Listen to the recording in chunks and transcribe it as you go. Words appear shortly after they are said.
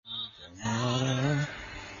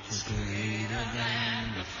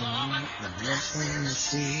The blessing to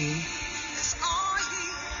see. It's all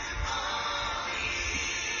here.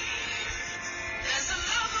 There's an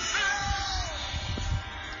overflow.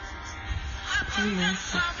 And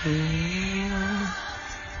that's a feel.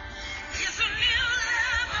 It's a new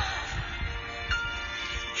level.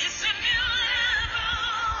 It's a new level.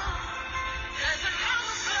 There's an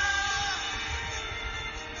overflow.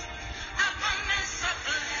 I promise a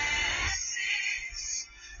blessings.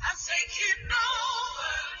 I'm taking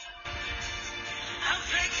over. I'm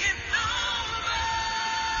taking over.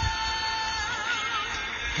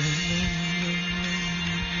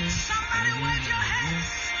 Somebody wave your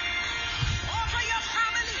hands. Over your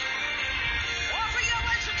family. Over your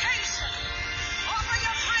education. Over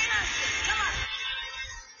your finances. Come on.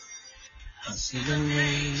 I see the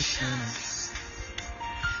nations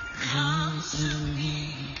come to me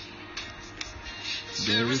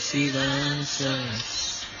to receive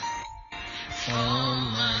answers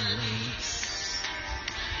from my lips.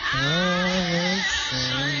 Heaven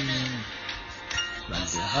shining like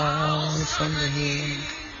the house from the hill.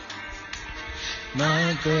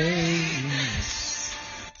 My greatness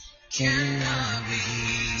cannot be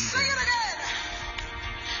Sing hidden. it again.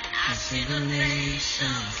 I see the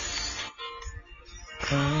nations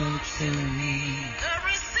come to me The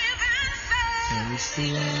receiving to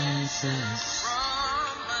receive answers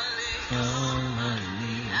from my lips. from my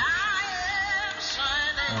lips. I am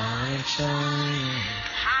shining. I am shining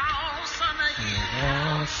House on a in the hill.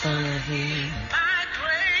 house on the hill. My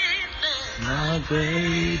greatness My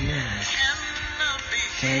greatness cannot be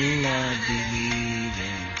cannot be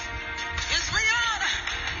hidden. It's beyond.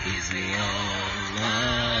 Is beyond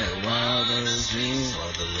my wildest dream.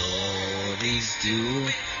 What the Lord is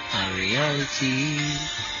doing, my reality,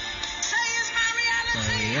 Say it's my my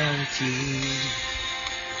reality. reality.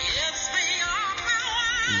 It's beyond my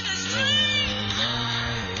Is wildest beyond my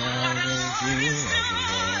wildest dream. What the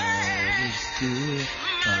Lord is doing,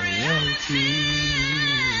 my reality.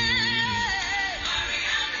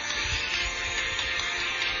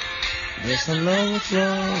 There's an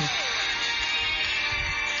overflow.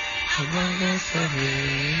 Abundance of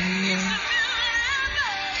rain.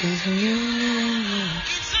 It's a new level.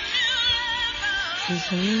 It's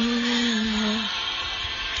It's a new level. a new level.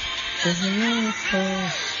 There's an overflow.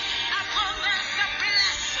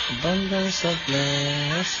 Abundance of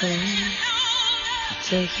blessing.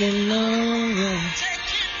 Taking over.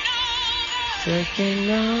 Taking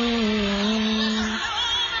over.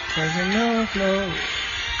 There's an overflow.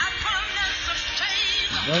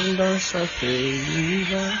 Abundance of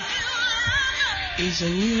favor. It's a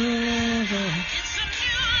new level.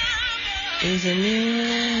 It's a new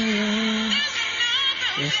level.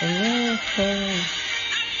 It's an overflow.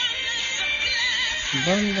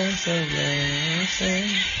 Abundance of blessing.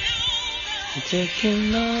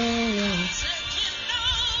 Taking over.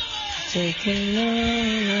 Taking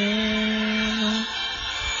over.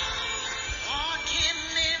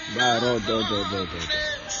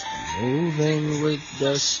 Moving with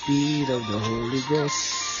the speed of the Holy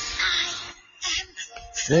Ghost.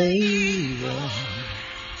 Favor.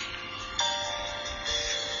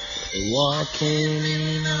 Walking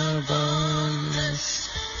in abundance.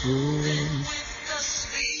 Moving.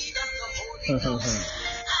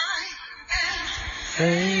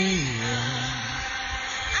 Favor.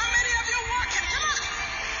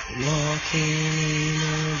 Walking in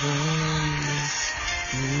abundance.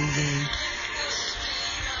 Moving.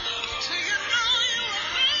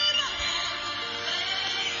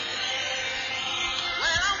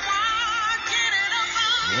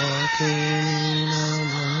 Walking in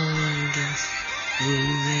abundance,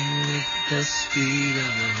 moving with the speed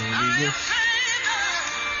of the Holy Ghost.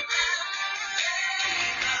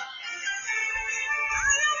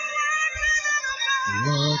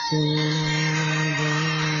 Walking in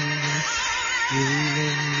abundance,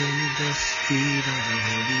 moving with the speed of the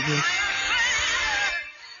Holy Ghost.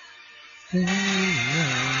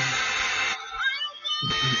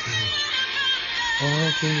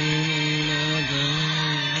 Walking in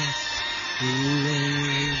abundance, moving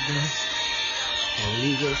with the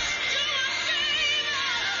Holy Ghost.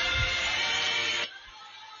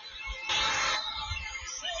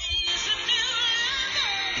 It's a new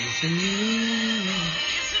level. It's a new level.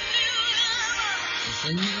 It's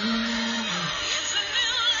a new level.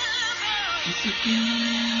 It's a new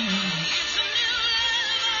level.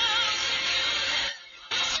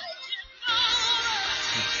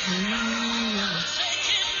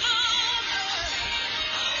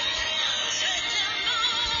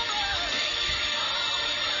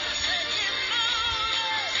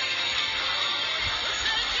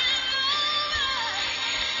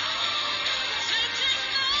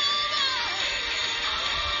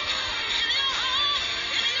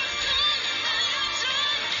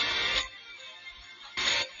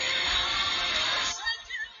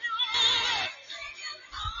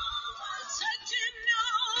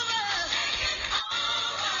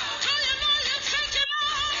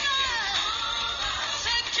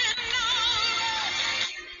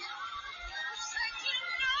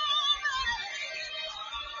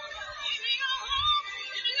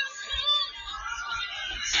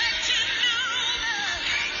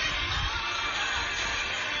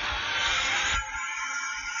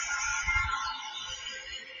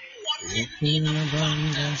 in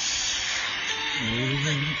abundance,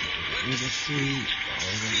 moving with the sweet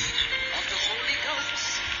of the Holy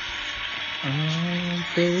Ghost.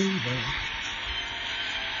 baby.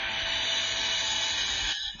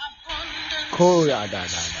 Abundance. Kora da da da.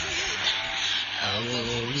 Of the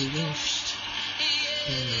Holy Ghost.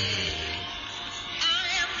 I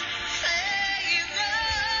am favored.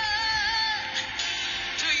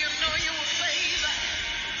 Do you know you were favored?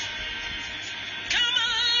 Come on,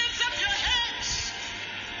 lift up your heads.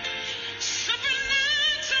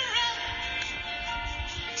 Supernatural.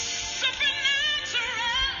 Supernatural.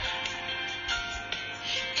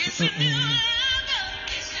 It's a new level.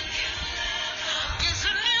 It's a new level. It's a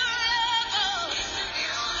new level. It's a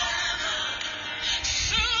new level.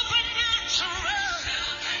 Supernatural.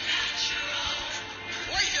 Supernatural.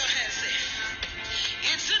 Wave your hands there.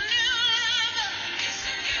 It's a new level. It's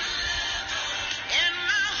a new level. In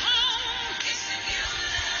my home. It's a new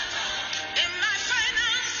level. In my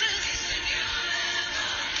finances. It's a new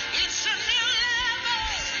level. It's a new level.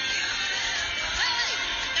 It's a new level. Hey,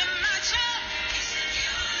 in my job. It's a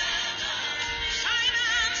new level.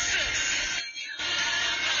 Finances. It's a new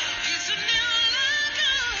level. It's a new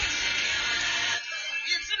level.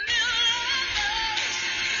 It's a new level.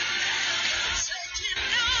 Taking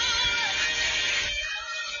over.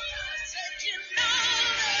 Taking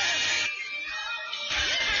over.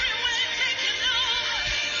 Everywhere taking over.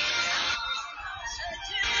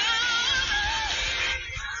 Taking over.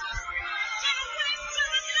 From the west to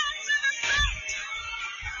the north to the south.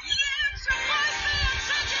 Lift your voice and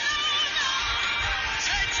taking over.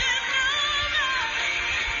 Taking over.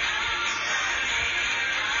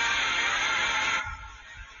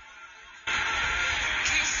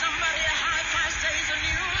 Give somebody a high five, say it's a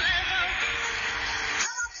new level.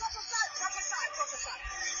 Come on, prophesy, prophesy, prophesy.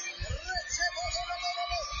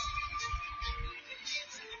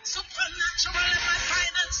 Supernatural in my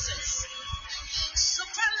finances.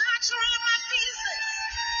 Supernatural in my business.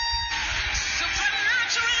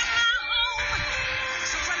 Supernatural in my home.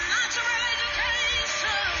 Supernatural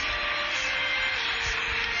education.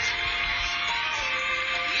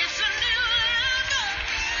 It's a new level.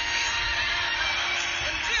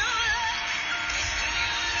 A new level.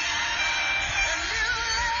 A new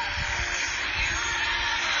level.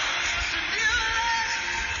 It's a new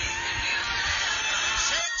level.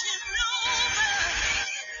 Taking over.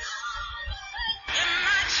 In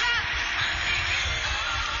my job.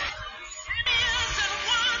 10 years and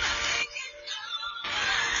one.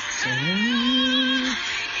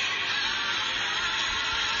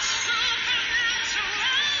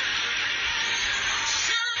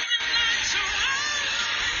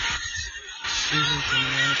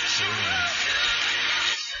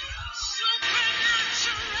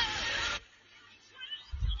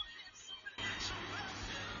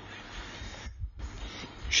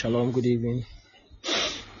 Shalom, good evening.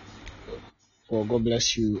 Well, God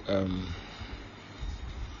bless you.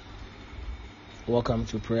 Welcome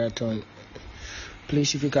to Prayer Time.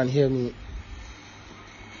 Please, if you can hear me,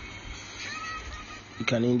 you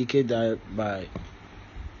can indicate that by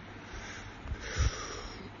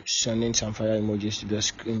sending some fire emojis to the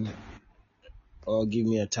screen or give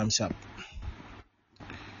me a thumbs up.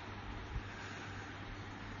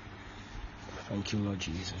 Thank you, Lord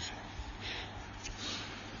Jesus.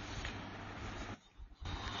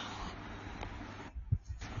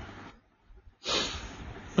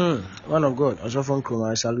 One of God, also from Kuma,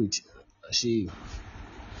 I salute. I see you.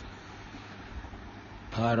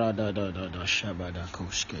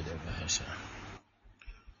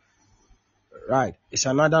 Right, it's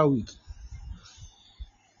another week.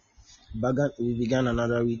 We began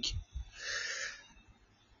another week.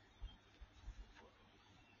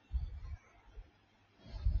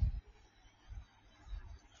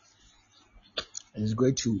 It's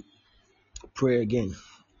great to pray again.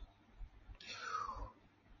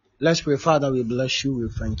 Let's pray. Father, we bless you. We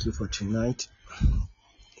thank you for tonight.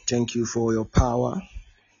 Thank you for your power.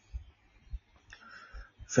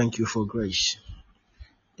 Thank you for grace.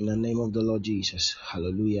 In the name of the Lord Jesus.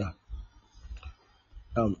 Hallelujah.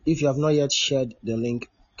 If you have not yet shared the link,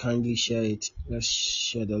 kindly share it. Let's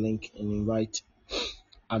share the link and invite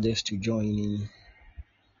others to join in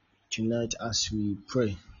tonight as we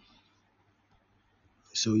pray.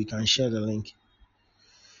 So you can share the link.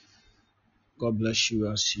 God bless you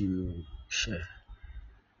as you share.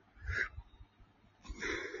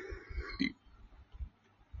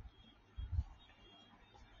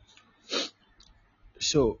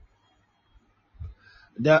 So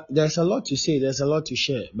there's a lot to say, there's a lot to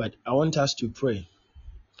share, but I want us to pray.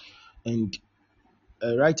 And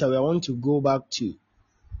right away, I want to go back to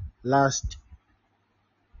last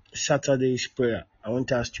Saturday's prayer, I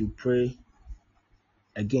want us to pray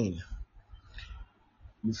again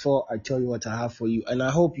before I tell you what I have for you. And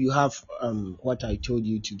I hope you have what I told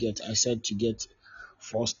you to get. I said to get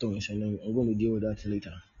 4 stones, and then I'm going to deal with that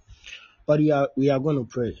later. But we are going to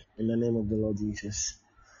pray in the name of the Lord Jesus.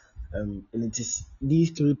 And it is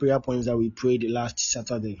these 3 prayer points that we prayed last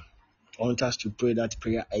Saturday. I want us to pray that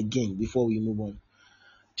prayer again before we move on.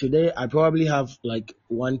 Today, I probably have like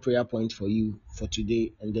 1 prayer point for you for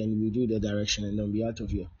today, and then we'll do the direction and then be out of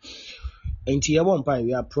here. And here one point,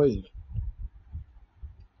 we are praying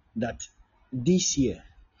that this year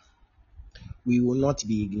we will not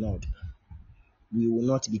be ignored. We will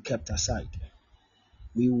not be kept aside.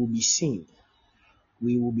 We will be seen.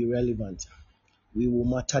 We will be relevant. We will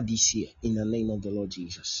matter this year in the name of the Lord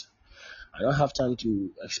Jesus. I don't have time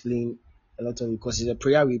to explain a lot of it because it's a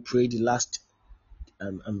prayer we prayed last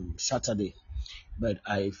Saturday, but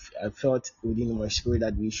I felt within my spirit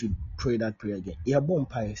that we should pray that prayer again.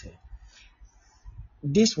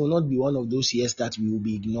 This will not be one of those years that we will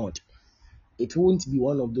be ignored. It won't be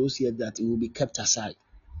one of those years that it will be kept aside.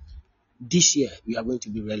 This year we are going to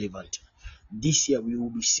be relevant. This year we will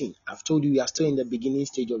be seen. I've told you we are still in the beginning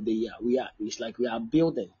stage of the year. It's like we are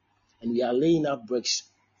building and we are laying up bricks.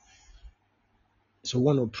 So I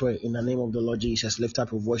want to pray in the name of the Lord Jesus. Lift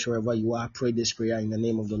up your voice wherever you are. Pray this prayer in the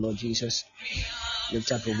name of the Lord Jesus.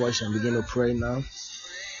 Lift up your voice and begin to pray now.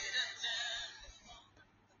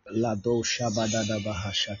 Lado Shabadada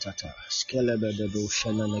Bahashatata. Skelebedo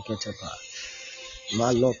Shananaketepa.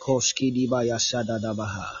 Malokoski Dibaya Sadada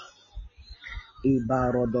Baha.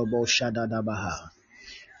 Ibarodobo Shadada Baha.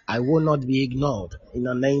 I will not be ignored in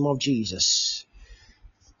the name of Jesus.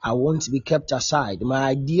 I won't be kept aside. My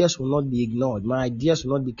ideas will not be ignored. My ideas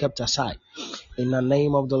will not be kept aside. In the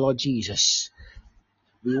name of the Lord Jesus.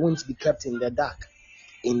 We won't be kept in the dark.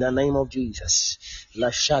 In the name of Jesus. La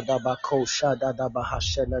Shadabako Shadadabaha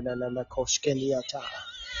Shenanana Koskeniata.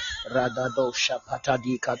 Radado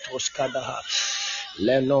Shapatadika Toskadaha.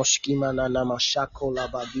 Lenoskimana Namashako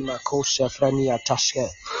Labadima Kosefrenia Taske.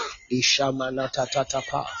 Ishamana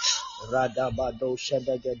Tatatapa. Radabado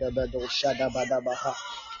Shadagadabado Shadabadabaha.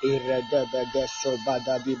 Iredebedeso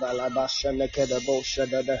Badabibalaba Shenekedabo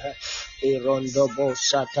Shadadaha. Irondobo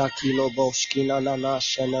Satakilo Skinana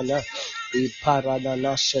Shenana.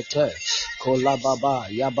 Iparadana Shete. Kolababa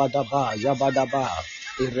Yabadaba.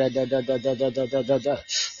 Iredededededededede.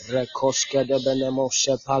 Rekoske de Benemo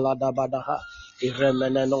Shepalada Badaha.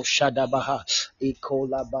 Iremeneno Shadabaha.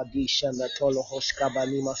 Ikola Badisha Metolo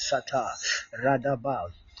Hoskabanima Sata.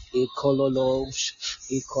 Radaba. Ikololos,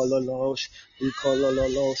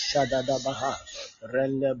 Shadadabaha,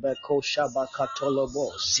 Renebeko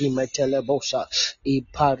Shabakatolobo, Zimetelebosa,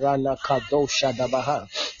 Iparana Kadosha Dabaha,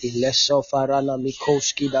 Ileso Farana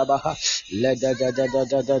Mikoski Dabaha,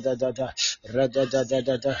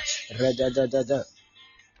 Redadadadada.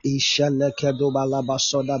 Ishana kedubala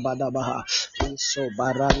basoda badabaha. Iso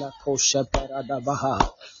barana kosha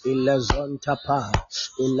paradabaha. Ile zontapa.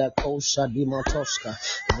 Ile kosha dimotoska.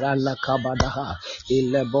 Rana kabadaha.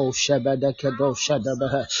 Ile bo shebede kedosha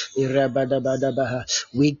dabaha. Irebedabadabaha.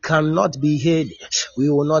 We cannot be hid. We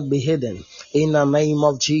will not be hidden. In the name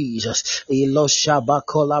of Jesus. Ilo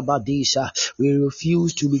shabakola badisa. We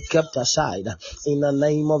refuse to be kept aside. In the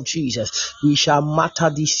name of Jesus. We shall matter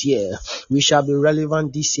this year. We shall be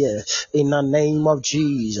relevant this year in the name of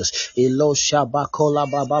Jesus. Elo shabakola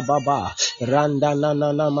baba baba randa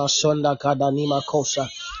na masonda kadanima kosa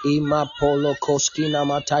ima polo koskina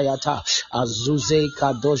matayata azuze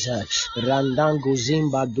kadoza randangu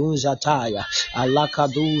zimba dunza taya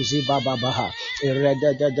alakaduzi baba baha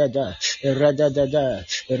redededede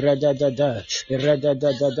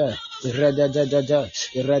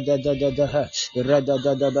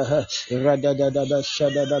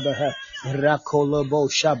Rakolobo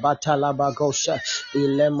Shabatalabagosha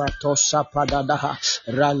Ilematosa Padadaha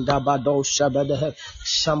Randabadosha Badaha.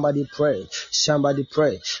 Somebody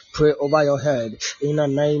pray over your head in the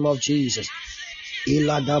name of Jesus.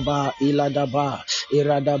 Iladaba, Iradaba,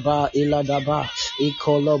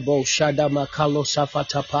 Ikolobo, Shadamakalo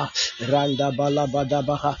Safatapa, Randabala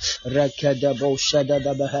Badabaha, Rekedabo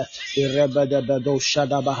Shadadabaha, Irebedabado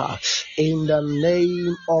Shadabaha. In the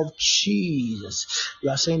name of Jesus, we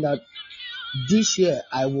are saying that this year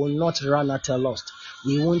I will not run at a loss.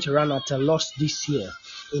 We won't run at a loss this year.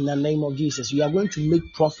 In the name of Jesus, we are going to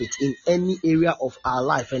make profit in any area of our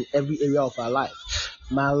life and every area of our life.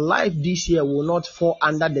 My life this year will not fall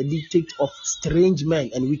under the dictate of strange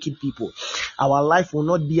men and wicked people. Our life will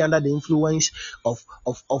not be under the influence of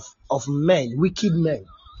men, wicked men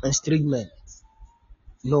and strange men.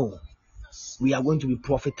 No, we are going to be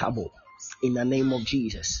profitable. in the name of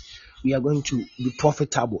Jesus. We are going to be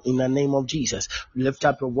profitable in the name of Jesus. Lift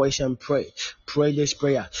up your voice and pray. Pray this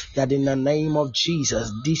prayer that in the name of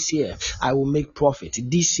Jesus, this year I will make profit.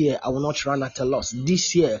 This year I will not run at a loss.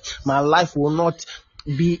 This year my life will not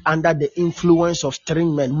be under the influence of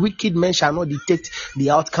strange men. Wicked men shall not dictate the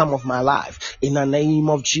outcome of my life. In the name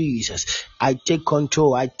of Jesus, I take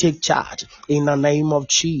control. I take charge. In the name of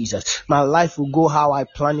Jesus, my life will go how I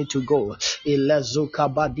plan it to go.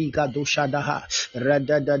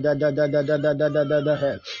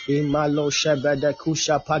 Imalo shebede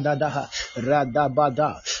kusha padadaha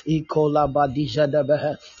radabada ikola badija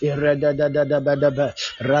debehe irededededebedebe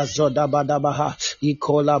razodabadabaha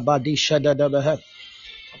ikola badisha debehe.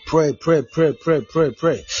 Pray, pray, pray, pray, pray,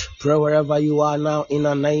 pray. Pray wherever you are now in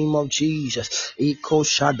the name of Jesus. Iko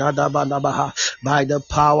shadadabadabaha. By the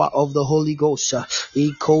power of the Holy Ghost.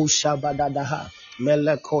 Iko shabadadaha.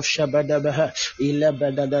 Meleko shabadabaha.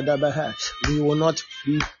 Ilebedadadabaha. We will not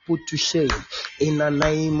be put to shame in the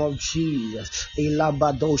name of Jesus.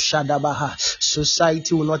 Ilabado shadabaha.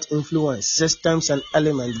 Society will not influence systems and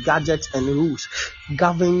elements, gadgets and rules.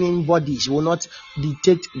 Governing bodies will not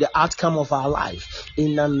dictate the outcome of our life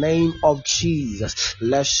in the name of Jesus.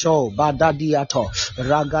 Let's show badadiato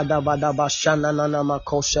ragada badaba shananana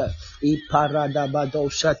makoshe iparada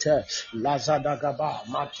badoshate lazada gaba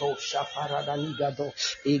mato shaparada nigado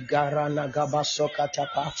igarana gaba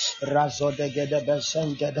sokatapa razode gede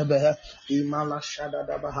besenge debe imala shada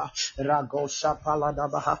dabaha rago shapala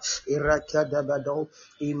dabaha ireke debedo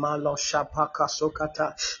imalo shapaka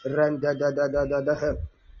sokata rende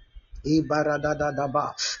de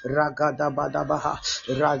Ibaradadaba, Ragadabadabaha,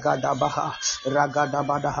 Ragadabaha,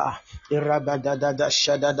 Ragadabadaha, Irabadada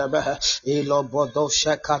Shadadabaha, Ilobodo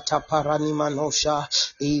Shekata Paranimanosha,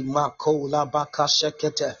 Imakola Baka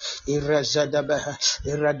Shekete, Irezadabaha,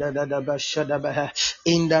 Iradadaba Shadabaha.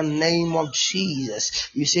 In the name of Jesus,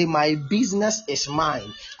 you say, my business is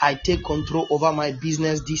mine. I take control over my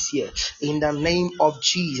business this year. In the name of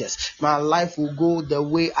Jesus, my life will go the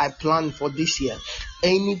way I planned for this year.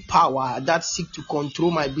 Any power that seek to control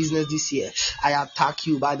my business this year, I attack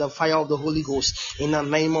you by the fire of the Holy Ghost in the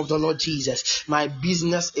name of the Lord Jesus. My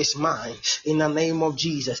business is mine in the name of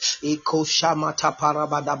Jesus. Iko shamata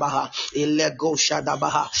parabadabaha, ilego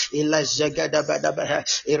shadabaha, ilezegedabadabaha,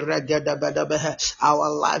 iregedabadabaha. Our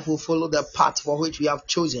life will follow the path for which we have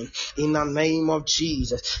chosen in the name of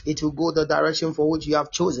Jesus. It will go the direction for which you have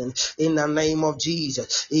chosen in the name of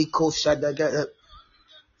Jesus. Iko shadageda.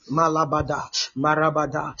 Malabada,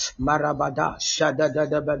 Marabada, Marabada,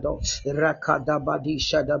 Shadadabedo, Irakadabadi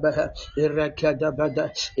Shadabehe,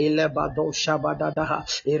 Irekadabeda, Ilebado Shabadadaha,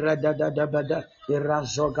 Iredadabeda,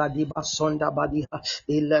 Irazogadiba Sonda Badiha,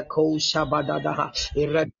 Ileko Shabadadaha,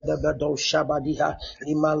 Iredabedo Shabadiha,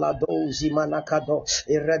 Imalado Zimanakado,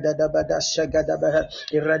 Iredabeda Shagadabehe,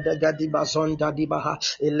 Iredagadiba Sonda Dibaha,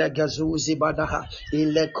 Ilegazu Zibadaha,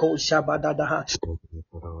 Ileko Shabadadaha.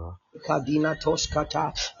 Kadina toskata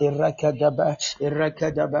irekadaba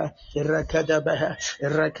irekadaba irekadaba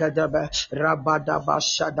irekadaba rabadaba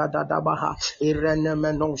shadadadabaha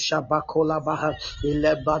irenemeno shabakola baha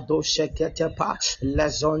ilebado sheketepa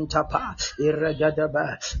lezontapa iregadaba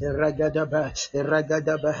iregadaba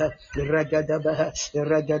iregadaba iregadaba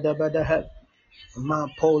iregadaba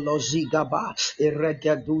Mapolo zigaba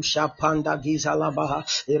iregedusha panda gizalabaha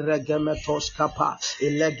iregemetos kapa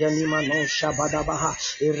ilegenima no shabadabaha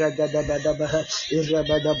iregedebedebehe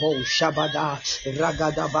irebedebo shabada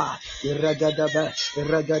ragadaba iregedebe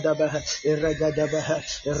iregedebehe iregedebehe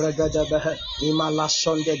iregedebehe imala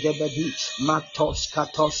sonde gebedi matos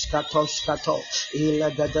katos katos kato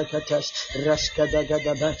ilegedeketes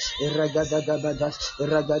reskedegedebe iregedebedes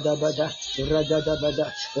iregedebede iregedebede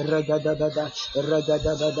iregedebede in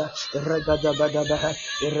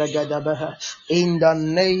the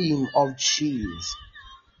name of Jesus.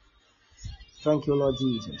 Thank you, Lord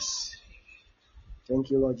Jesus. Thank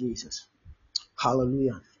you, Lord Jesus.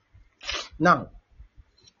 Hallelujah. Now,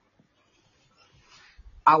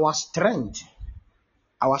 our strength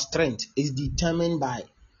is determined by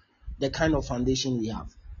the kind of foundation we have.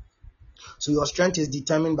 So your strength is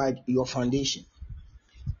determined by your foundation.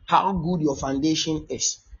 How good your foundation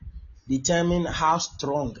is determine how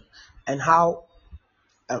strong and how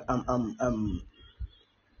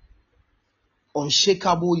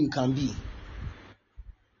unshakable you can be.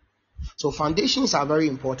 So foundations are very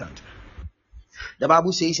important. The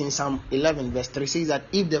Bible says in Psalm 11 verse 3 says that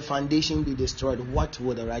if the foundation be destroyed, what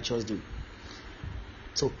will the righteous do?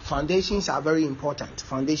 So foundations are very important.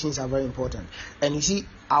 Foundations are very important. And you see,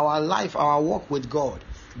 our life, our walk with God,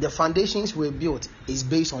 the foundations we built is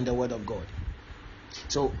based on the word of God.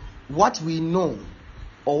 So what we know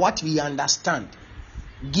or what we understand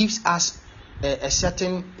gives us a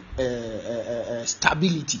certain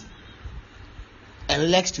stability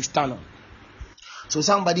and legs to stand on. So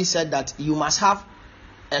somebody said that you must have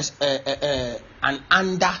an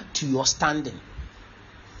under to your standing.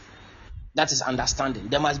 That is understanding.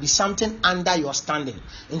 There must be something under your standing.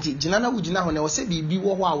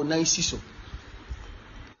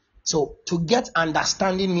 So to get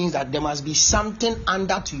understanding means that there must be something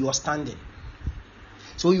under to your standing.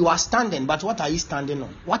 So you are standing, but what are you standing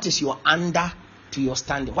on? What is your under to your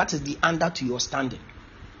standing? What is the under to your standing?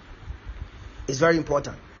 It's very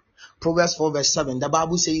important. Proverbs 4 verse 7, the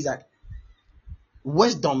Bible says that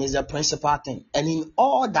wisdom is the principal thing, and in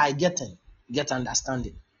all thy getting, get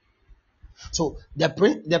understanding. So the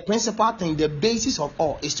principal thing, the basis of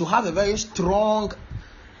all, is to have a very strong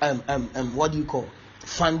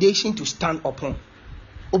foundation to stand upon.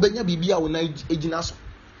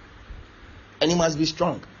 And it must be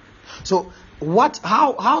strong. So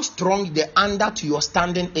how strong the under to your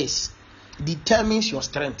standing is determines your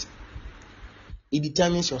strength. It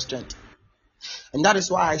determines your strength. And that is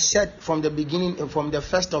why I said from the beginning, from the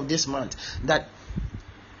first of this month, that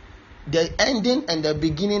the ending and the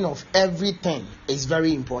beginning of everything is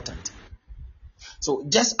very important. So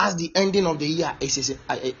just as the ending of the year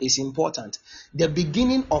is important, the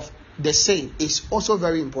beginning of the same is also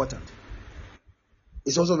very important.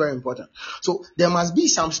 It's also very important. So there must be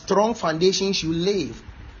some strong foundations you lay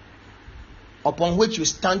upon which you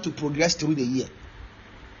stand to progress through the year.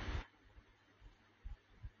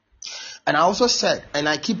 And I also said, and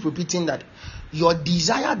I keep repeating, that your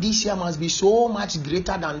desire this year must be so much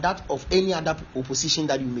greater than that of any other opposition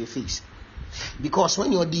that you may face. Because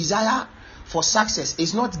when your desire for success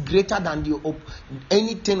is not greater than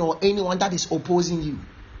anything or anyone that is opposing you,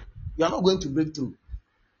 you are not going to break through.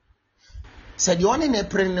 Said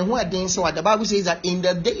the Bible says that in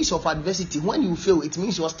the days of adversity, when you fail, it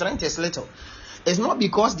means your strength is little. It's not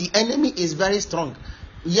because the enemy is very strong.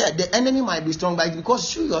 Yeah, the enemy might be strong, but it's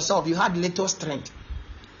because you yourself, you had little strength.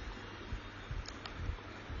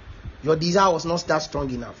 Your desire was not that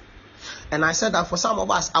strong enough. And I said that for some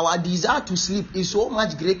of us, our desire to sleep is so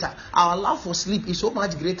much greater. Our love for sleep is so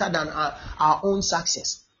much greater than our own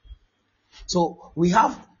success. So we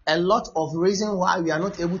have a lot of reason why we are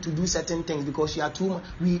not able to do certain things, because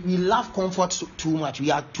we love comfort too much.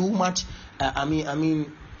 We are too much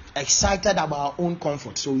excited about our own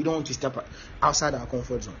comfort, so we don't want to step outside our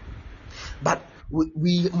comfort zone. But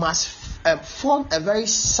we must form a very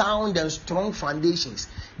sound and strong foundations,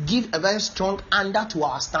 give a very strong under to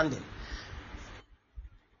our standing.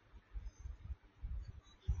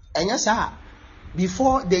 And yes, sir,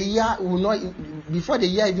 before the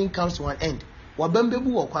year even comes to an end,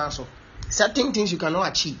 certain things you cannot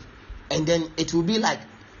achieve, and then it will be like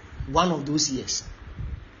one of those years.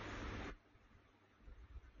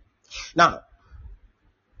 Now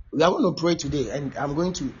we are going to pray today, and I'm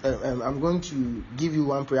going to give you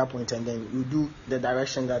one prayer point, and then you do the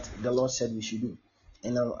direction that the Lord said we should do,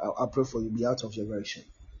 and I'll pray for you. Be out of your direction.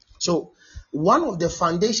 So one of the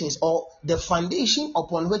foundations, or the foundation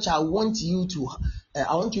upon which I want you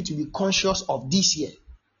to be conscious of this year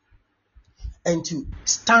and to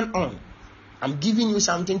stand on. I'm giving you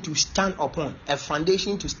something to stand upon, a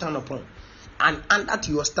foundation to stand upon, and under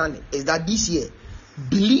to your standing, is that this year,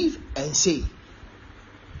 believe and say.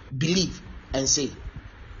 Believe and say.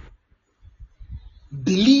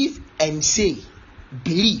 Believe and say.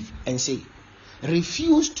 Believe and say.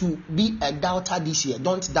 Refuse to be a doubter this year.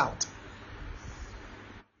 Don't doubt.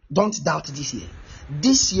 Don't doubt this year.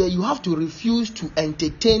 This year you have to refuse to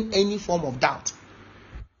entertain any form of doubt.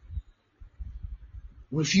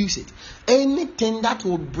 Refuse it. Anything that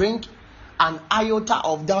will bring an iota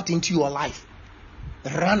of doubt into your life,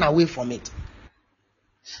 run away from it.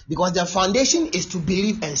 Because the foundation is to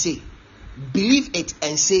believe and say. Believe it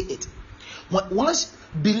and say it. Once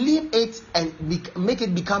believe it and make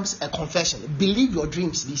it becomes a confession. Believe your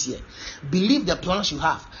dreams this year. Believe the plans you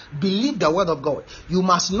have. Believe the word of God. You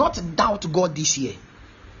must not doubt God this year.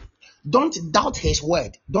 Don't doubt his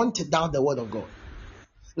word. Don't doubt the word of God.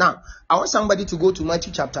 Now, I want somebody to go to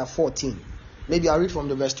Matthew chapter 14. Maybe I'll read from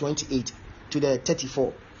the verse 28 to the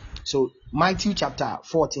 34. So Matthew chapter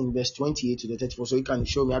 14 verse 28 to the 34. So you can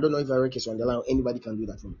show me. I don't know if Eric is on the line or anybody can do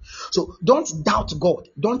that for me. So don't doubt God.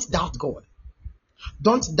 Don't doubt God.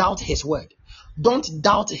 Don't doubt his word. Don't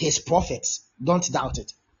doubt his prophets. Don't doubt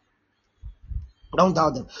it. Don't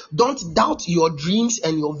doubt them. Don't doubt your dreams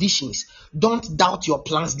and your visions. Don't doubt your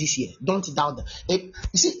plans this year. Don't doubt them. You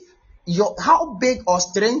see, how big or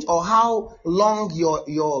strange or how long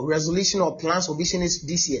your resolution or plans or vision is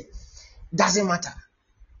this year doesn't matter.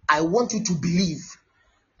 I want you to believe.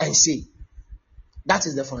 and say. That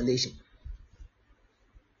is the foundation.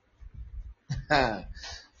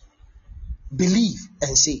 Believe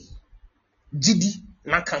and say. Jidi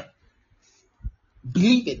naka.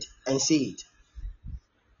 Believe it and say it.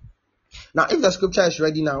 Now, if the scripture is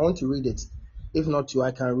ready now, I want to read it. If not to,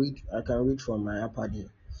 I can read from my iPad here.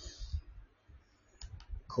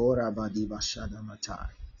 Korabadi bashada matai.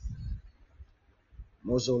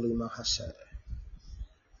 Mozoli mahasere.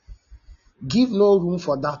 Give no room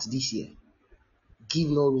for that this year. Give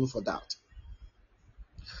no room for that.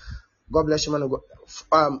 God bless you, man of God.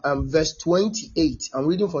 Verse 28. I'm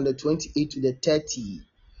reading from the 28 to the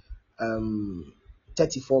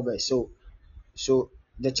 34 verse. So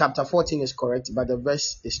the chapter 14 is correct, but the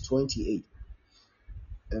verse is 28.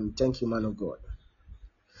 Thank you, man of God.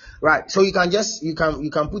 Right. So you can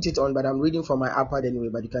put it on, but I'm reading from my iPad anyway.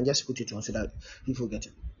 But you can just put it on so that people get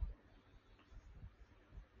it.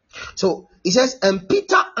 So it says, and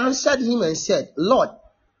Peter answered him and said, Lord,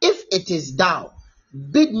 if it is thou,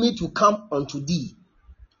 bid me to come unto thee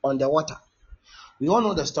on the water. We all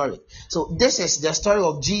know the story. So this is the story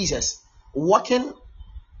of Jesus walking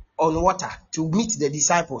on water to meet the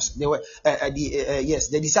disciples. They were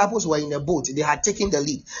the disciples were in a boat. They had taken the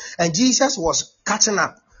lead, and Jesus was catching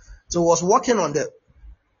up. So was walking on the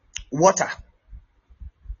water.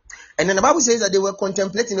 And then the Bible says that they were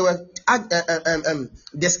contemplating, they were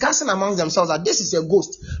discussing among themselves that this is a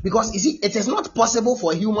ghost. Because you see, it is not possible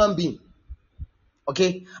for a human being.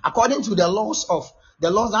 Okay, according to the laws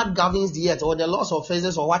that governs the earth, or the laws of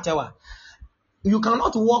physics or whatever, you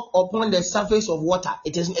cannot walk upon the surface of water.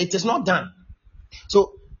 It is not done.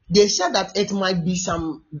 So they said that it might be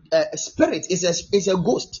some spirit. It's a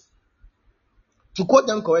ghost. To quote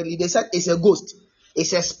them correctly, they said it's a ghost.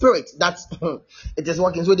 It's a spirit that it is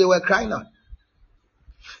working. So they were crying out.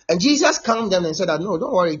 And Jesus calmed them and said that, no,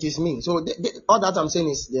 don't worry, it is me. So all that I'm saying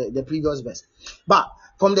is the previous verse. But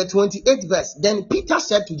from the 28th verse, then Peter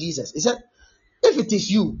said to Jesus, he said, if it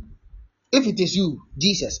is you,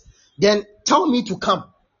 Jesus, then tell me to come.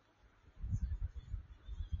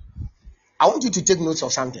 I want you to take notes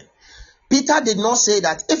of something. Peter did not say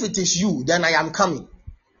that if it is you, then I am coming.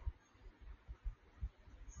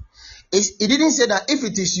 He didn't say that if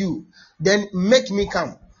it is you, then make me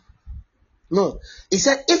come. No. He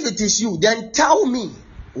said, if it is you, then tell me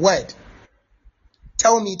word.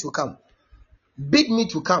 Tell me to come. Bid me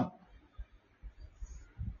to come.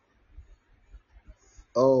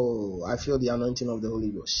 Oh, I feel the anointing of the Holy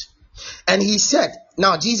Ghost. And he said,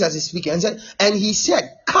 now Jesus is speaking, and he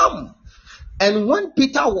said, come. And when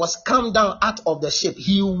Peter was come down out of the ship,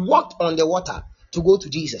 he walked on the water to go to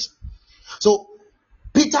Jesus. So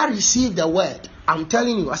Peter received the word. I'm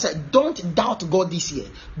telling you, I said, don't doubt God this year.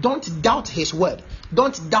 Don't doubt his word.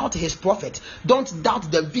 Don't doubt his prophet. Don't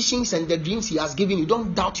doubt the visions and the dreams he has given you.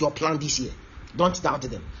 Don't doubt your plan this year. Don't doubt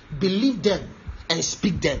them. Believe them and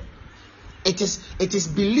speak them. It is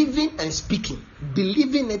believing and speaking.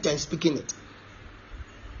 Believing it and speaking it.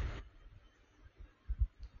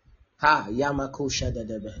 Ha, Yamako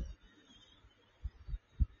Shadadebe.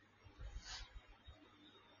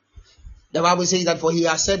 The Bible says that for he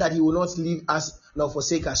has said that he will not leave us nor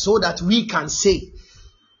forsake us, so that we can say,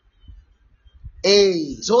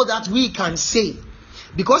 so that we can say,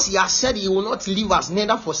 because he has said he will not leave us,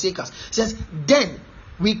 neither forsake us. He says, then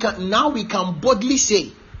we can boldly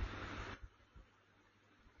say,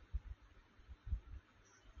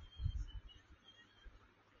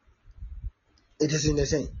 it is in the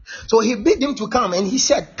same. So he bid him to come, and he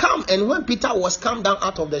said, come. And when Peter was come down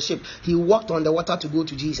out of the ship, he walked on the water to go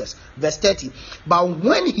to Jesus. Verse 30. But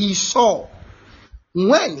when he saw,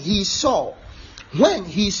 so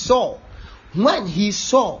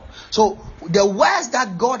the words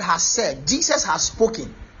that God has said, Jesus has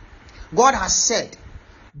spoken. God has said,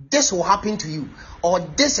 this will happen to you, or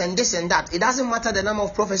this and this and that. It doesn't matter the number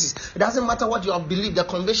of prophecies. It doesn't matter what you have believed, the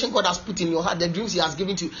conviction God has put in your heart, the dreams he has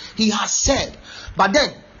given to you. He has said. But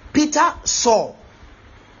then Peter saw.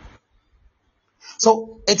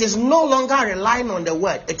 So it is no longer relying on the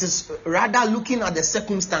word. It is rather looking at the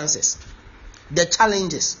circumstances, the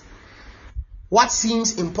challenges, what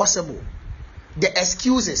seems impossible, the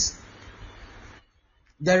excuses,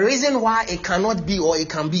 the reason why it cannot be or it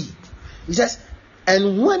can be. He says,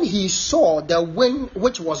 and when he saw the wind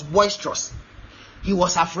which was boisterous, he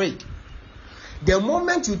was afraid. The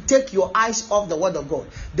moment you take your eyes off the word of God,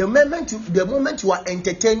 the moment you are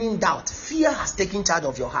entertaining doubt, fear has taken charge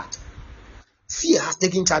of your heart. Fear has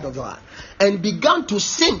taken charge of your heart and began to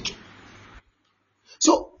sink.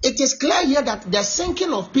 So it is clear here that the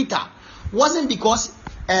sinking of Peter wasn't because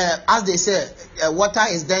as they say, water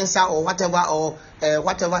is denser or whatever, or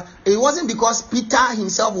whatever. It wasn't because Peter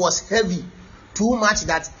himself was heavy too much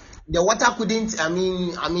that the water couldn't,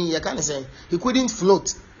 you kind of say, he couldn't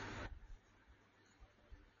float.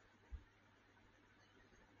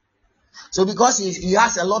 So because he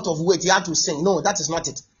has a lot of weight, he had to sink. No, that is not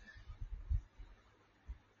it.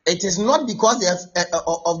 It is not because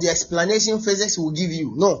of the explanation physics will give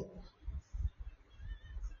you. No.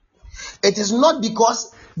 It is not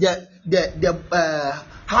because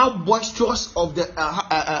how boisterous of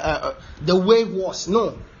the wave was.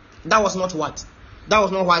 No, that was not what. That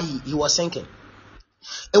was not why he was sinking.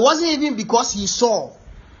 It wasn't even because he saw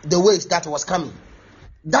the waves that was coming.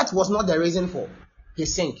 That was not the reason for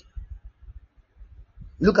his sink.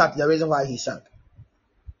 Look at the reason why he sank.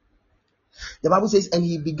 The Bible says, and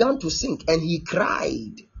he began to sink, and he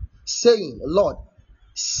cried, saying, Lord,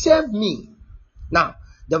 save me. Now,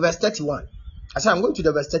 the verse 31. I said, I'm going to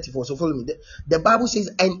the verse 34, so follow me. The Bible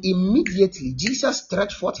says, and immediately Jesus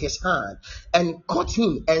stretched forth his hand and caught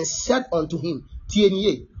him and said unto him,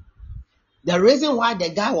 Tienye. The reason why the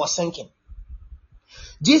guy was sinking,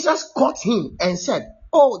 Jesus caught him and said,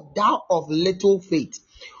 O thou of little faith,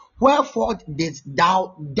 wherefore didst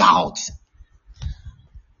thou doubt?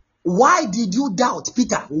 Why did you doubt,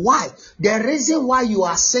 Peter? Why? The reason why you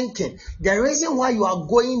are sinking, the reason why you are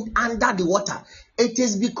going under the water, it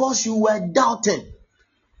is because you were doubting.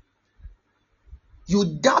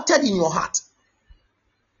 You doubted in your heart.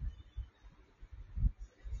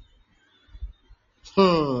 Let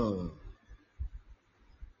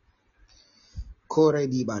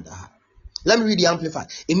me read the Amplified.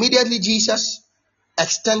 Immediately Jesus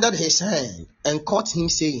extended his hand and caught him,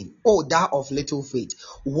 saying, O thou of little faith,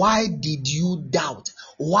 why did you doubt?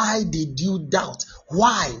 Why did you doubt?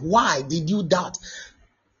 Why did you doubt?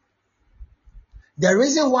 The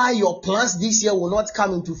reason why your plans this year will not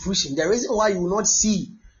come into fruition, the reason why you will not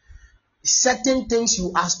see certain things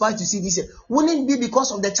you aspire to see this year, wouldn't be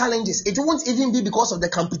because of the challenges. It won't even be because of the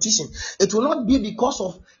competition. It will not be because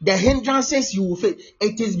of the hindrances you will face.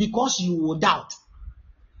 It is because you will doubt.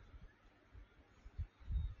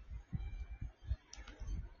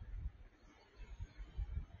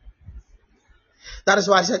 That is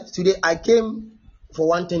why I said today I came for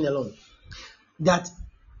one thing alone. That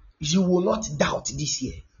you will not doubt this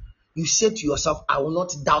year. You say to yourself, I will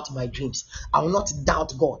not doubt my dreams. I will not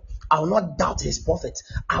doubt God. I will not doubt his prophets.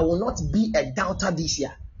 I will not be a doubter this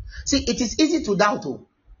year. See, it is easy to doubt. Oh.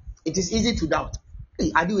 It is easy to doubt.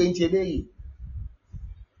 Hey,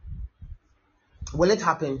 will it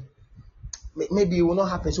happen? Maybe it will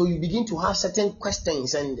not happen. So you begin to have certain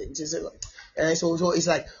questions, and so it's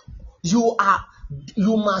like you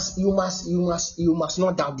must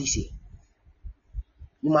not doubt this year.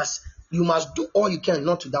 You must do all you can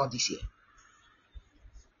not to doubt this year.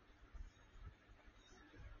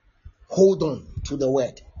 Hold on to the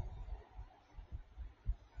word.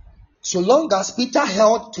 So long as Peter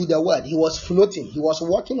held to the word, he was floating. He was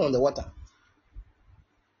walking on the water.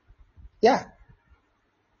 Yeah.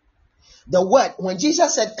 The word, when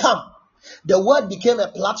Jesus said, come, the word became a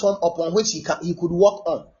platform upon which he could walk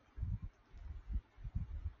on.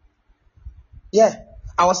 Yeah.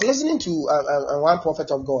 I was listening to one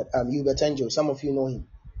prophet of God, Hubert Angel. Some of you know him.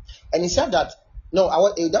 And he said that,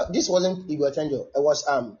 this wasn't Hubert Angel. It was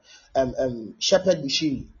Shepherd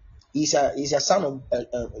Bushiri. He's a son of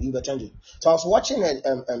Hubert Angel. So I was watching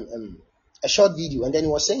a short video, and then he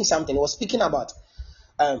was saying something. He was speaking about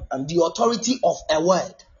the authority of a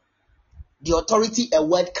word. The authority a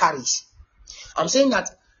word carries. I'm saying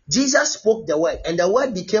that Jesus spoke the word, and the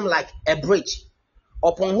word became like a bridge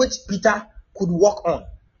upon which Peter could walk on.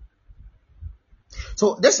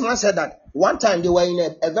 So this man said that one time they were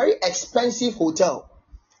in a very expensive hotel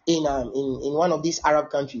in one of these Arab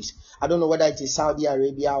countries. I don't know whether it is Saudi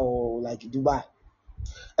Arabia or like Dubai.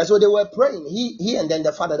 And so they were praying. He and then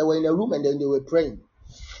the father, they were in a room, and then they were praying.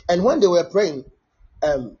 And when they were praying,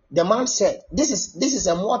 the man said, "This is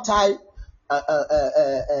a multi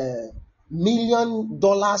 $1 million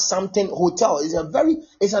something hotel.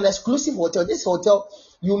 It's an exclusive hotel. This hotel,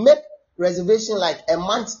 you make reservation like a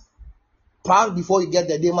month prior before you get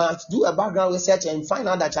there. They must do a background research and find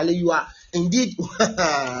out that Charlie, you are indeed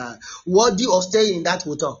worthy of staying in that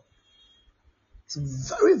hotel. It's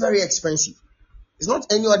very, very expensive. It's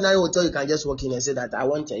not any ordinary hotel you can just walk in and say that I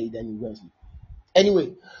want to eat, then you go.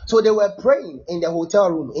 Anyway, so they were praying in the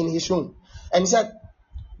hotel room, in his room, and he said,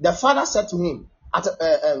 the father said to him,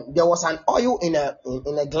 there was an oil in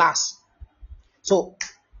a glass. So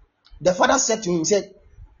the father said to him, he said,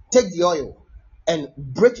 take the oil and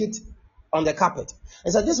break it on the carpet.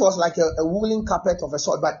 And so this was like a woolen carpet of a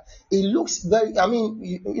sort, but it looks very, I mean,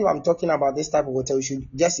 if I'm talking about this type of hotel, you should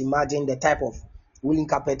just imagine the type of woolen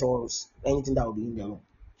carpet or anything that will be in the room.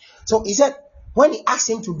 So he said, when he asked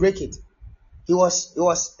him to break it, he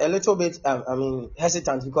was a little bit,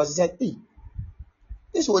 hesitant, because he said, hey,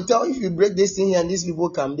 this hotel, if you break this thing here and these people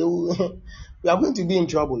come, they will, we are going to be in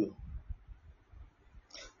trouble.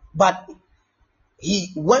 But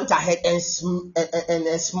he went ahead and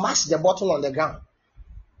smashed the bottle on the ground.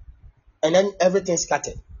 And then everything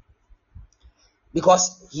scattered.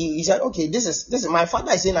 Because he said, okay, this is my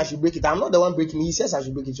father is saying I should break it. I'm not the one breaking it. He says I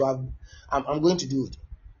should break it, so I'm going to do it.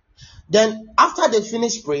 Then after they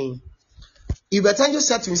finished praying, Ibetanjo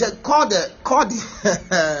said to him, he said, call the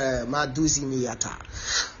Maduzi Miyata.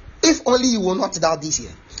 If only you will not doubt this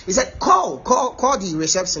year. He said, call the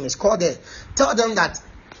receptionist, tell them that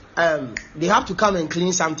they have to come and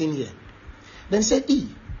clean something here. Then he said,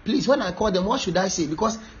 please, when I call them, what should I say?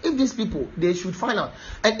 Because if these people, they should find out.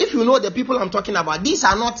 And if you know the people I'm talking about, these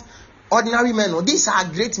are not ordinary men, or these are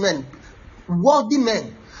great men, worthy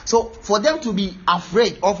men. So for them to be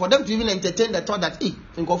afraid, or for them to even entertain the thought that, it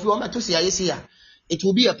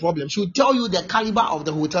will be a problem. She will tell you the caliber of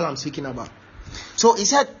the hotel I'm speaking about. So he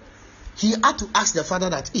said, he had to ask the father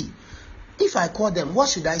that, if I call them, what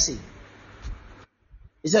should I say?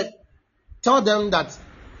 He said, tell them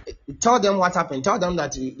what happened. Tell them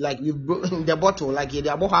that like you broke the bottle, like they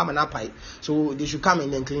are both having a pipe, so they should come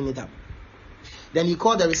and then clean it up. Then he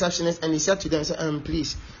called the receptionist and he said to them,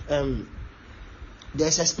 please,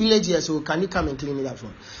 there's a spillage here, so can you come and clean it up for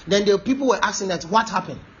me? Then the people were asking that what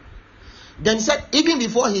happened. Then he said, even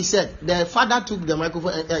before he said, the father took the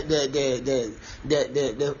microphone, the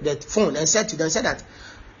phone, and said to them, that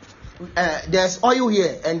there's oil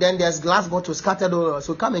here, and then there's glass bottles scattered all over,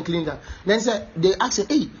 so come and clean that. Then said, they asked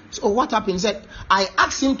him, so what happened? He said, I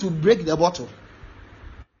asked him to break the bottle.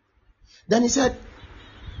 Then he said,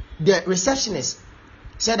 the receptionist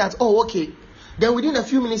said that, oh, okay. Then within a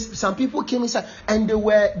few minutes, some people came inside, and they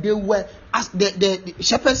were asked, the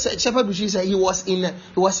shepherd said he was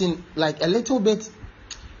in like a little bit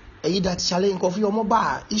that challenge coffee or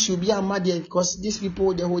mobile. It should be a mad because these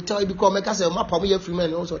people, the hotel become make us a map of free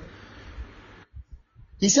men also.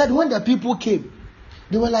 He said when the people came,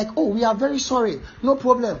 they were like, oh, we are very sorry, no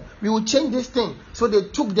problem, we will change this thing. So they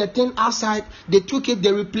took the thing outside, they took it,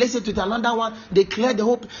 they replaced it with another one, they cleared the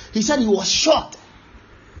whole. He said he was shocked.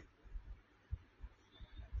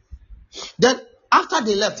 Then after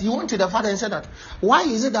they left, he went to the father and said that, why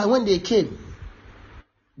is it that when they came,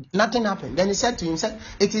 nothing happened? Then he said to him,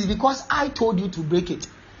 it is because I told you to break it.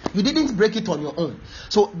 You didn't break it on your own.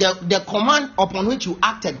 So the command upon which you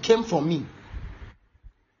acted came from me.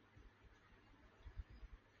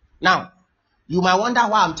 Now, you might wonder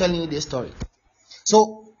why I'm telling you this story.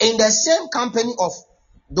 So, in the same company of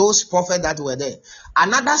those prophets that were there,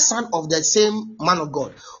 another son of the same man of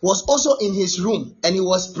God was also in his room, and he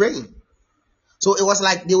was praying. So it was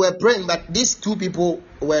like they were praying, but these two people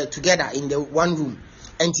were together in the one room.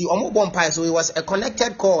 And so it was a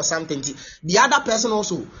connected call or something. The other person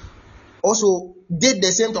also did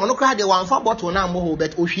the same thing. They were bottle now,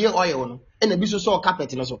 but oil and a saw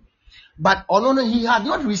carpet also. But he had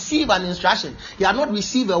not received an instruction. He had not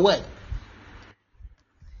received a word.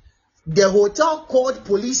 The hotel called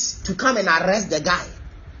police to come and arrest the guy.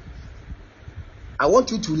 I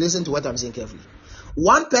want you to listen to what I'm saying carefully.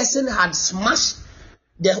 One person had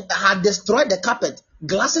had destroyed the carpet,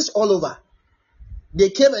 glasses all over. They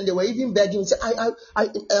came and they were even begging, say, I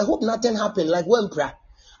hope nothing happened, like when prayer.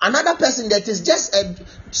 Another person that is just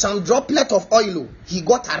some droplet of oil, he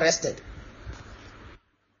got arrested.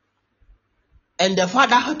 And the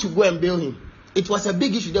father had to go and bail him. It was a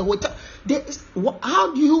big issue. The hotel,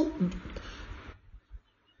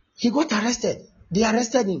 he got arrested. They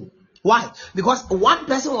arrested him. Why? Because one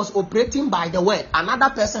person was operating by the word, another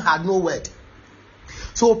person had no word.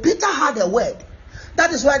 So Peter had a word.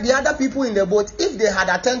 That is why the other people in the boat, if they had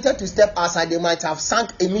attempted to step outside, they might have sunk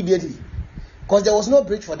immediately, because there was no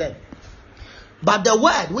bridge for them. But the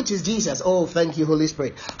word, which is Jesus, oh thank you Holy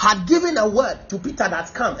Spirit, had given a word to Peter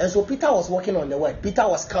that come, and so Peter was working on the word. Peter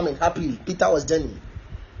was coming happily. Peter was journeying.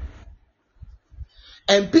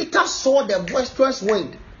 And Peter saw the boisterous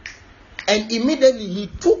wind, and immediately he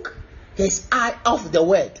took his eye off the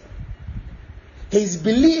word. His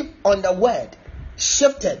belief on the word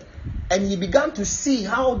shifted, and he began to see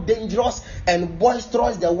how dangerous and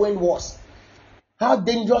boisterous the wind was, how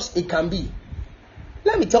dangerous it can be.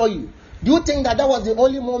 Let me tell you, do you think that was the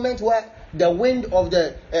only moment where the wind of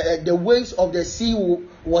the waves of the sea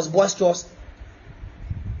was boisterous?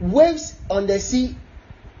 Waves on the sea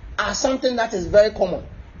are something that is very common.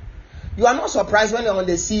 You are not surprised when you're on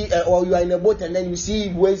the sea or you are in a boat and then you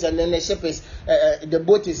see waves and then the ship is the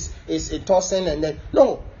boat is tossing and then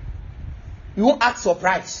no, you won't act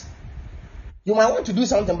surprised. You might want to do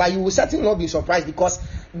something, but you will certainly not be surprised because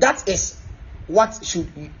that is what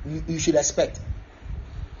you should expect.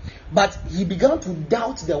 But he began to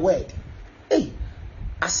doubt the word. Hey,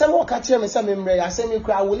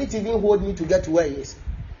 will it even hold me to get to where he is?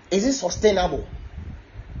 Is it sustainable?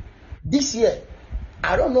 This year,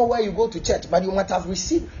 I don't know where you go to church, but you might have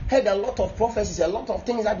heard a lot of prophecies, a lot of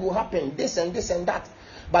things that will happen, this and this and that.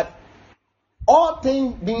 But all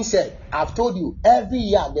things being said, I've told you, every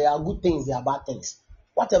year there are good things, there are bad things.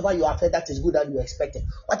 Whatever you have heard that is good that you expected,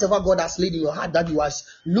 whatever God has laid in your heart that you are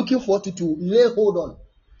looking forward to lay hold on,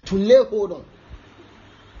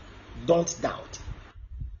 don't doubt.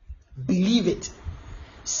 Believe it,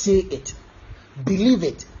 say it. Believe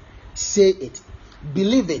it, say it.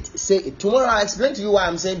 Believe it, say it. Tomorrow I'll explain to you why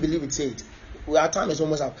I'm saying believe it, say it. Our time is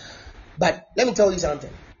almost up. But let me tell you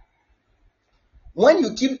something. When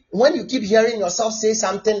you keep hearing yourself say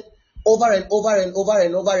something over and over and over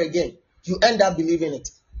and over again, you end up believing it.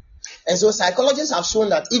 And so psychologists have shown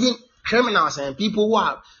that even criminals and people who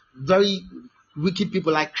are very wicked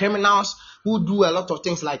people, like criminals who do a lot of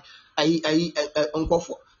things like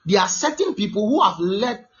there are certain people who have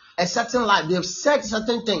led a certain life. They've said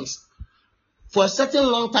certain things for a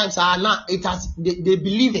certain long time. So now they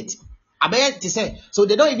believe it. I bet to say so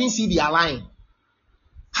they don't even see they are lying.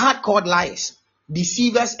 Hardcore lies,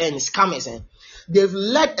 deceivers and scammers. And they've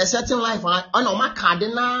led a certain life. I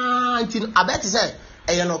bet to say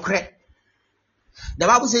the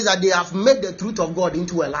Bible says that they have made the truth of God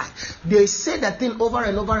into a lie. They say that thing over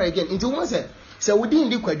and over again. Into one say, so we didn't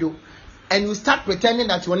do Kwejo. And you start pretending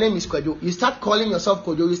that your name is Kwejo. You start calling yourself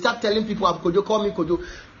Kwejo. You start telling people, I'm Kwejo, call me Kwejo.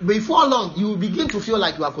 Before long, you begin to feel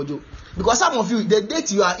like you are Kwejo. Because some of you, the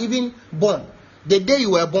date you are even born, the day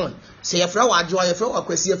you were born, say you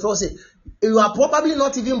are probably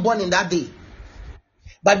not even born in that day.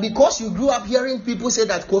 But because you grew up hearing people say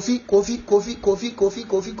that Kofi,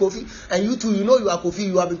 and you too, you know you are Kofi,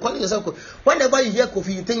 you have been calling yourself Kofi. Whenever you hear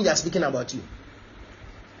Kofi, you think they are speaking about you.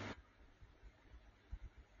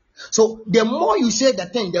 So the more you say the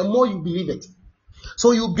thing, the more you believe it.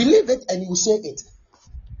 So you believe it and you say it.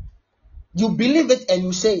 You believe it and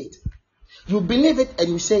you say it. You believe it and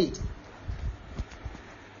you say it.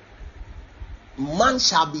 Man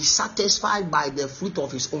shall be satisfied by the fruit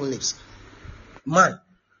of his own lips. Man,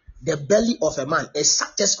 the belly of a man is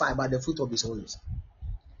satisfied by the fruit of his own lips.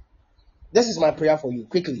 This is my prayer for you,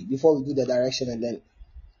 quickly, before we do the direction and then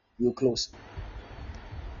we'll close.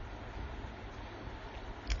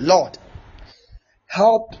 Lord,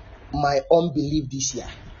 help my unbelief this year.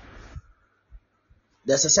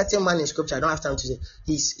 There's a certain man in scripture, I don't have time to say.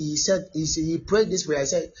 He prayed this prayer. I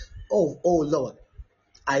said, Oh Lord,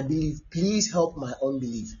 I believe. Please help my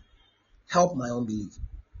unbelief. Help my unbelief.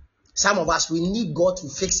 Some of us, we need God to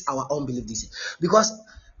fix our unbelief this year. Because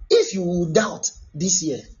if you will doubt this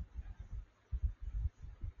year,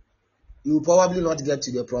 you will probably not get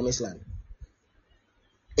to the promised land.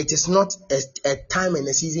 It is not a time and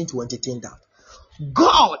a season to entertain doubt.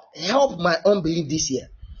 God, help my unbelief this year.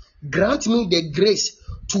 Grant me the grace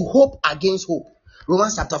to hope against hope.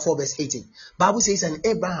 Romans chapter 4 verse 18. Bible says, and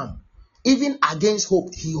Abraham, even against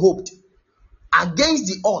hope, he hoped. Against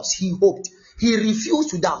the odds, he hoped. He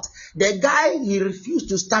refused to doubt. The guy, he refused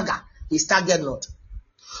to stagger. He staggered not.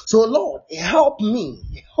 So Lord, help me,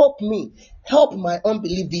 help my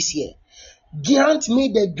unbelief this year. Grant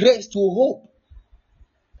me the grace to hope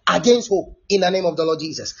against hope in the name of the Lord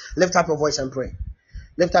Jesus. Lift up your voice and pray.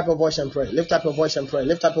 Lift up your voice and pray. Lift up your voice and pray.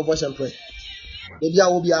 Lift up your voice and pray. Maybe I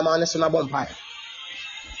will be a man on a bonfire.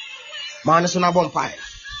 Man on a bonfire.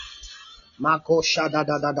 Mako shada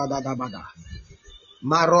da da da da da da.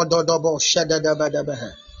 Marodo dobo shada da da da da.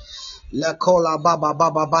 La kola baba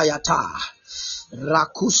baba bayata.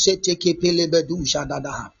 Rakusete kepele bedu shada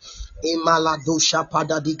da. Imaladosha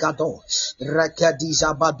padadigado.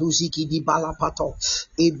 Rekadiza baduziki di balapato.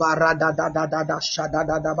 Ibarada da da da da shada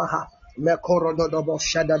da da baha. Mekoro dobo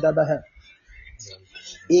shada da baha.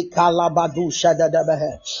 Ikalabadu shada da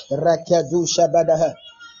baha. Rekedu shada da baha.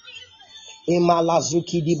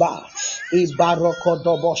 Imalazuki diba. Ibaroko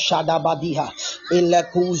dobo shada badiha.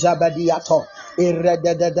 Ilekuza badiato.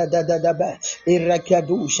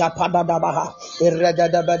 Irrekedu shapada da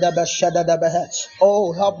baha.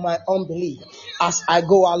 Oh, help my unbelief. as I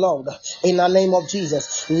go along in the name of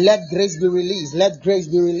Jesus. Let grace be released. Let grace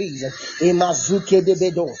be released. Imazuke de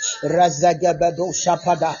bedo, razagabedo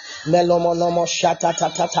shapada, melomonomo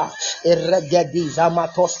shatatatata, irregedi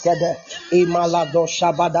zamatoskede, imalado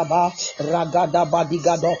shabadaba, ragada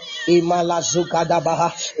badigado,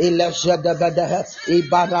 imalazukadabaha, ilezedebede,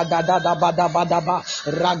 ibaradadabadabadaba,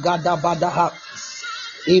 ragada badaha.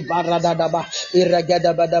 Ibaradadaba,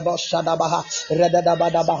 irregadabadaba, shadabaha,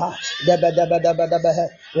 redadabadabaha, debedebedebedebe,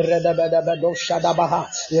 redabedebado, shadabaha,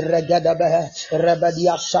 irregadabehe,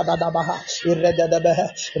 rebedia, shadadabaha, irredabehe,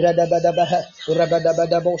 redabedebehe,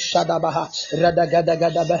 rebedebedebo, shadabaha,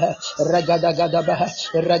 redagadagadabehe, regadagadabehe,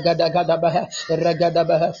 regadagadabehe,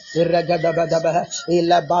 regadabehe, irregadabedebehe,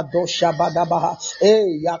 ilebado, shabadabaha,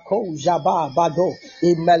 yako, jaba, bado,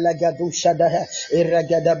 imelegadu, shadahe,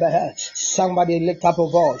 irregadabehe. Somebody lift up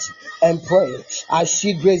a voice and pray. I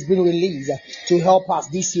see grace being released to help us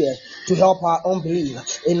this year, to help our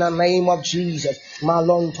unbelief in the name of Jesus.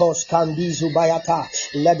 Malontos kandizu bayata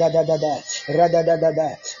ledadadada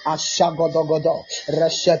redadadada ashagodogodo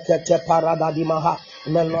reshekete paradadimaha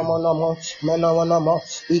menomonomo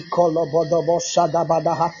ikolobodobo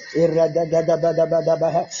shadabadaha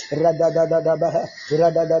irredadadabadabaha redadadadabaha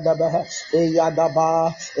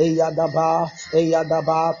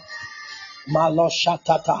eyadaba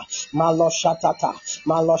Maloshatata,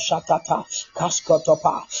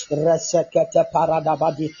 Kaskotopa, Resekete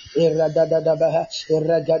Paradabadi, Irregadadabaha,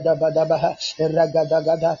 Irregadabadabaha,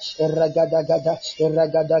 Irregadabadabaha,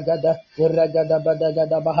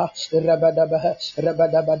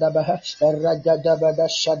 Rebadabadabaha,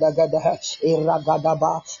 Irregadabadashadagadaha,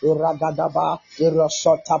 Iragadaba,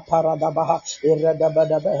 Irosota Paradabaha,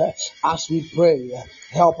 Irregadabadabaha. As we pray,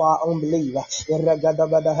 help our unbelief.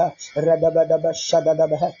 Irregadabadaha, Radabadaba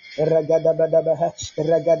Shadadabaha, Ragadabadabaha,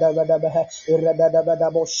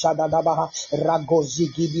 Iradabadabo Shadadabaha,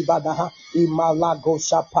 Ragozigi Badaha, Imalago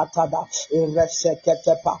Shapatada,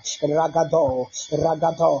 Ireseketepa, Ragado,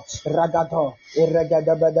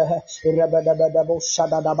 Irregadabadabo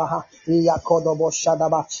Shadadabaha, Iakodobo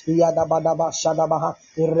Shadaba, Iadabadaba Shadabaha,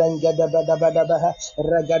 Irrengadabadabaha,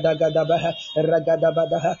 Ragadabaha,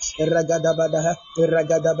 Irregadabaha,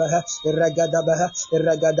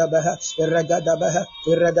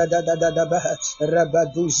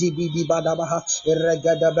 Rabaduzi Bibi Badabaha,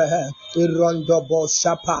 Irregadabaha, Irondobo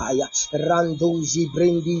Shapaya, Randuzi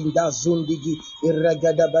Brindi Dazundigi,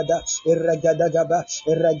 Irregadabaha.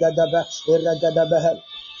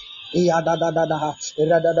 Iadadadaha,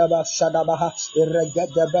 Iradadaba Shadabaha,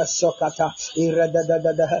 Irregadaba Sokata,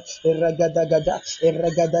 Iradadadaha, Irregadabaha,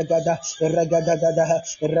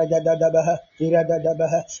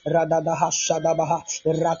 Radadaha Shadabaha,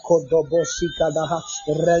 Rakodobo Sikadaha,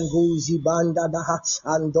 Renguzi Bandadaha,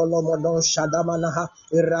 Andolomodon Shadamanaha,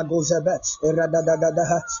 Iragozebe,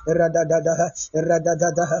 Iradadadaha,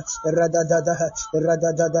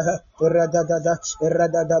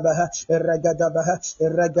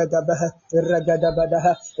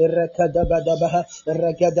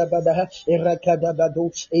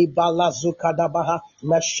 Irregadabadu, Ibalazukadabaha,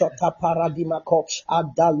 Meshota Paradimako,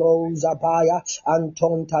 Adalo Zabaya,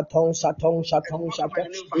 Anton Taton Saton,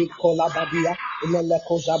 Ikolabadia,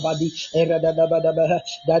 Meleko Zabadi, Irredabadabaha,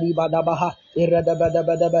 Daribadabaha,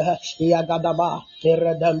 Irredabadabaha, Iagadaba,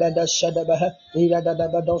 Irredabada Shadabaha,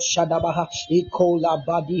 Iradabado Shadabaha,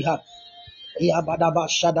 Ikolabadiha. Yabadaba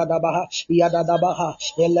Shadadabaha, Yadadabaha,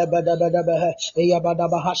 Elebedabadabaha,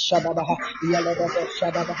 Yabadabaha Shadabaha, Yalababa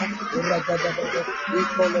Shadabaha,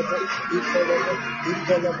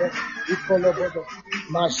 Ikolobo,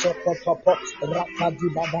 Mashokotopo,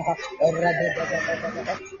 Rakadibadaha,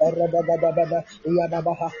 Erebedabadabaha,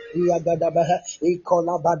 Yadabaha, Yagadabaha,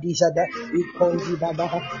 Ikolabadizada,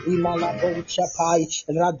 Ikondibadaha, Imalabo Chapai,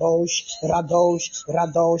 Radosh,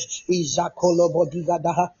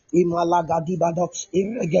 Izakolobodigadaha, Imalagadibado,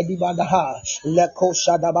 Irregedibadaha, Leko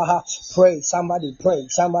Shadabaha. Pray, somebody.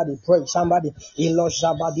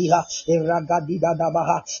 Iloshabadiha,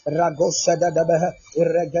 Iragadidadabaha, Ragosadadabaha,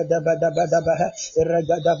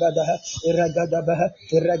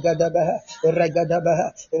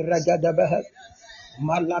 Irregadabaha.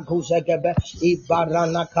 Malaguzagebe,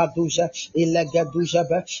 Ibarana Kaduja,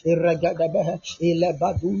 Ilegedujebe, Irregadebe,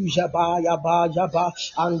 Ilebaduja Yaba,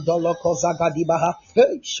 Andoloko Zagadibaha,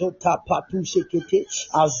 Shota Patusikiti,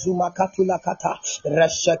 Azuma Katulakata,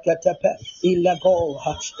 Resheketepe,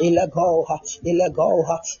 Ilegoha,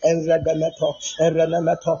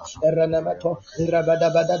 Erenemeto,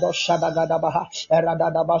 Irebedabedado Shadagadabaha,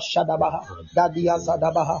 Eradadaba Shadabaha,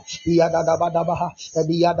 Dadiazadabaha, Iadadabadabaha,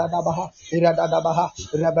 Iradadabaha,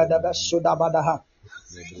 Rabadaba Sudabadaha.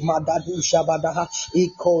 Madadu Shabadaha,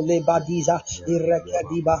 Iko Lebadiza,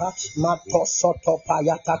 Irekadibaha, Mato Soto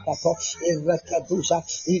Payatakato, Irekedusa,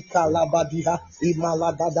 Ikalabadiha,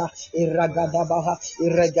 Imaladada, Iragadabaha,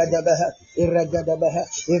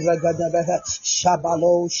 Irregadabeha,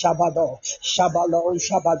 Shabalo,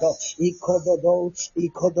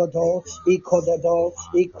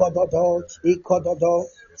 Ikododo,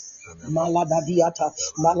 Maladadiata,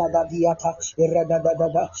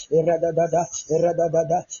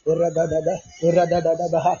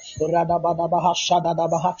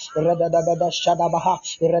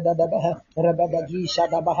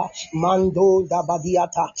 Shadabaha, Mando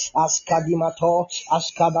Dabadiata, Askadimato,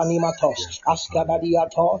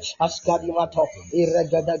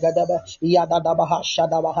 Yadadabaha,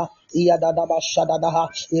 Shadabaha, Yadadaba Shadadaha,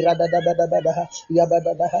 Iradadabadaha,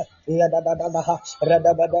 Yadadadaha,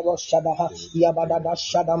 Radabadabo Shadaha, Yabadada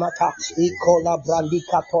Shadamata, Ikola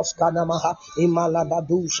Brandika Toskanamaha,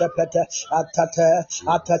 Imalabadu Shepete, Atete,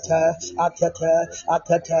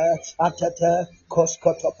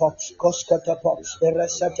 Koskotopo,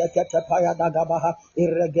 Reseteketapaya Dagabaha,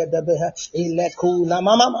 Irregedebehe, Ilekuna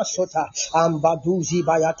Mama Masota, Ambaduzi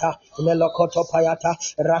Bayata, Melokoto Payata,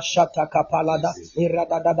 Rashata Kapalada,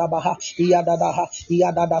 Iradadabaha,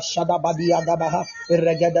 Yadada Shadabadia Dabaha,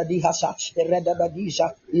 Irregedadihasa,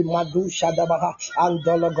 Irredabadisa, Imadu Shadabaha,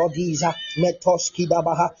 Andologodiza, Metoski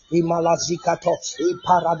Dabaha, Imalazikato,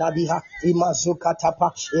 Iparadadiha,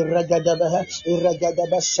 Imazukatapa,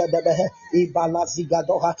 Irregedebe Shedebehe,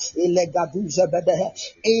 Ibalazigadoha, Ilegaduzebedehe,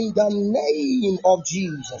 in the name of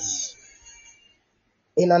Jesus.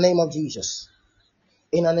 In the name of Jesus.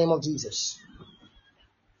 In the name of Jesus.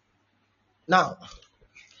 Now,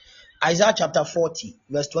 Isaiah chapter 40,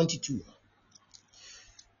 verse 22.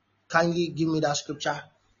 Can you give me that scripture?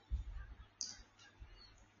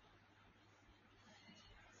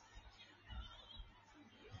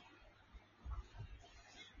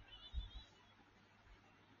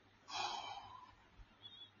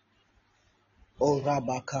 Oh,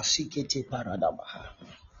 Rabakasikete Paradabaha.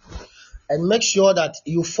 And make sure that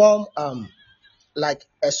you form like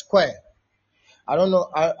a square. I don't know.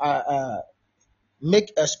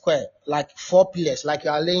 Make a square like 4 pillars, like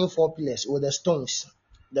you are laying 4 pillars with the stones.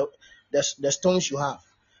 The stones you have.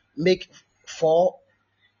 Make 4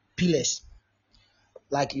 pillars,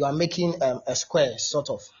 like you are making a square, sort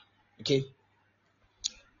of. Okay.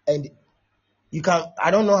 And you can,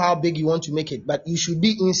 I don't know how big you want to make it, but you should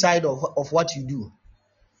be inside of what you do.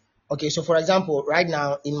 Okay, so for example, right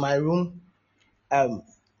now in my room,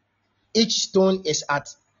 each stone is at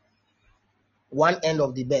one end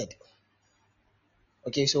of the bed.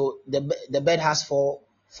 Okay, so the bed has four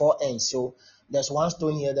ends. So there's one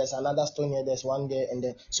stone here, there's another stone here, there's one there, and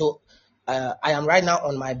then so I am right now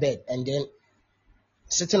on my bed, and then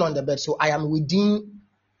sitting on the bed. So I am within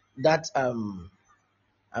that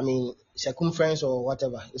circumference or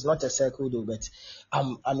whatever. It's not a circle though, but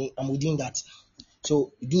I'm within that.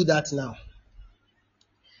 So do that now.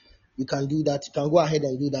 You can do that. You can go ahead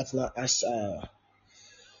and do that now as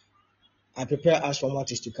I prepare us for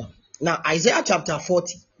what is to come. Now, Isaiah chapter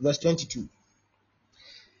 40, verse 22.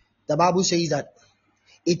 The Bible says that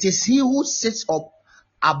it is he who sits up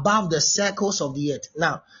above the circles of the earth.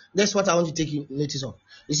 Now, that's what I want to take you notice of.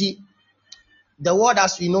 You see, the world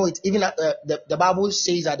as we know it, even the Bible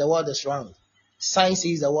says that the world is round. Science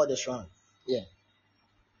says the world is round. Yeah.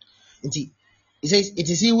 And see, it says, it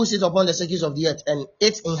is he who sits upon the circles of the earth, and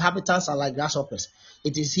its inhabitants are like grasshoppers.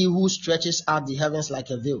 It is he who stretches out the heavens like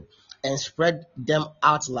a veil, and spread them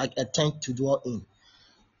out like a tent to dwell in.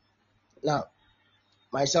 Now,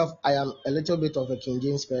 myself, I am a little bit of a King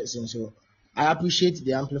James person, so I appreciate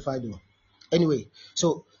the Amplified one. Anyway,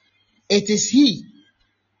 so it is he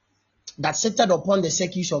that sitteth upon the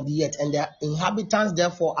circles of the earth, and their inhabitants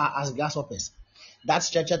therefore are as grasshoppers, that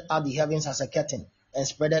stretcheth out the heavens as a curtain, and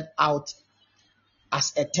spreadeth out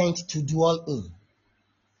as a tent to dwell in.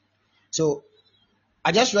 So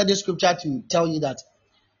I just read the scripture to tell you that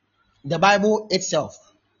the Bible itself,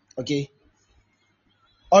 okay,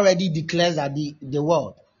 already declares that the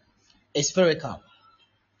world is spherical.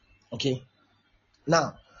 Okay.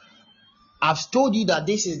 Now, I've told you that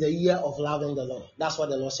this is the year of loving the Lord. That's what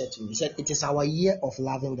the Lord said to me. He said, it is our year of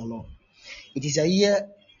loving the Lord. It is a year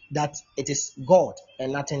that it is God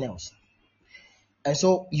and nothing else. And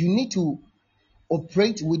so you need to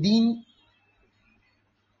operate within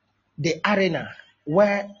the arena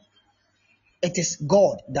where it is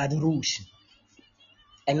God that rules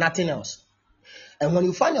and nothing else. And when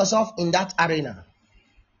you find yourself in that arena,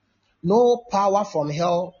 no power from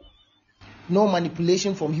hell, no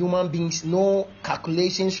manipulation from human beings, no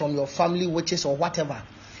calculations from your family witches or whatever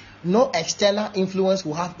no external influence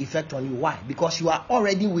will have effect on you. Why? Because you are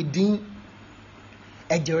already within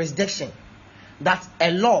a jurisdiction that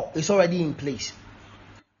a law is already in place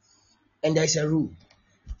and there is a rule.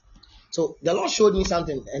 So the Lord showed me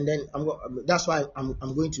something, and then that's why I'm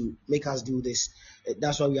going to make us do this.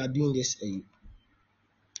 That's why we are doing this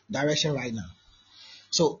direction right now.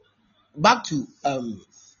 So back to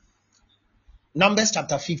Numbers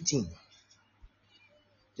chapter 15.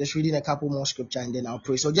 Just reading a couple more scripture and then I'll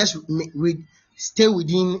pray. So just read, stay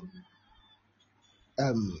within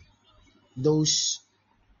those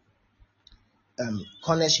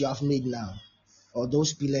corners you have made now, or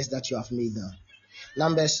those pillars that you have made now.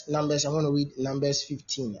 Numbers. I want to read Numbers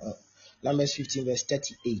 15. Numbers 15 verse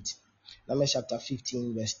 38. Numbers chapter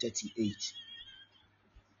 15 verse 38.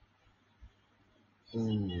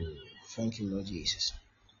 Oh, thank you, Lord Jesus.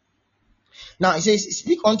 Now it says,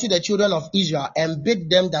 speak unto the children of Israel and bid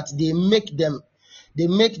them that they make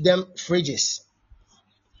them fringes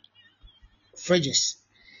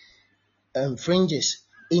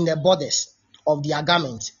in the borders of their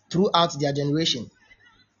garments throughout their generation.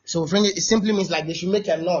 So fringes, it simply means like they should make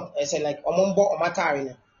a knot. I say like omombo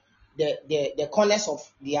omatari, the corners of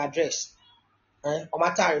the address.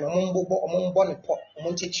 Omatari omombo ne po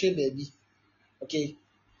omoncheche baby. Okay,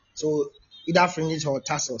 so either fringes or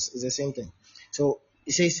tassels is the same thing. So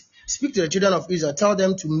it says, speak to the children of Israel, tell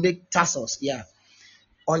them to make tassels,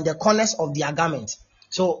 on the corners of their garment.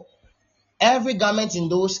 So every garment in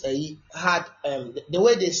those had the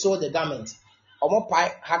way they sew the garment.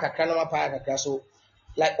 So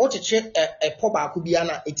like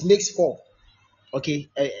it makes four. Okay,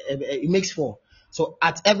 it makes four. So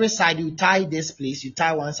at every side you tie this place, you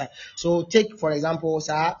tie one side. So take for example,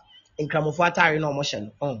 sir, in Kramofuata no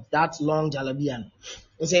motion. That long jalabia.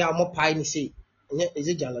 You say I'm more pie. Say, is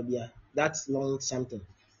it jalabia? That's long something.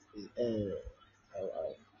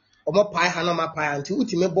 Omo pie hanoma pie until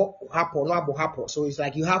ultimate hapo no abo hapo. So it's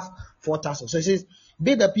like you have 4 tassels. So it says,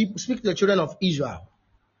 bid the people, speak to the children of Israel,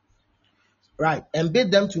 right, and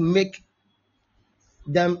bid them to make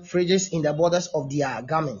them fringes in the borders of their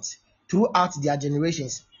garments throughout their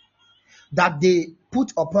generations, that they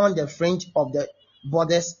put upon the fringe of the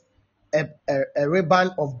borders a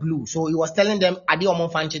ribbon of blue. So he was telling them, adi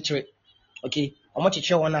omo fan chichire, okay, omo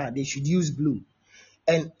chichire one, they should use blue,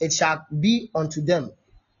 and it shall be unto them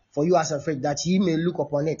for you as a fringe, that ye may look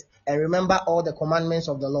upon it and remember all the commandments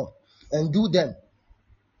of the Lord and do them,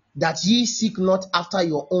 that ye seek not after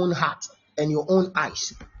your own heart and your own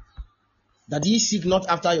eyes. That ye seek not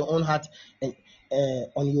after your own heart and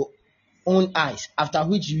on your own eyes, after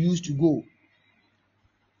which you used to go.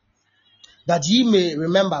 That ye may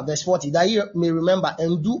remember, verse 40, that ye may remember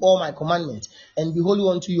and do all my commandments and be holy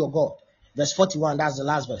unto your God. Verse 41, that's the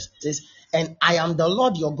last verse. It says, and I am the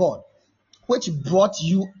Lord your God, which brought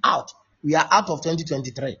you out. We are out of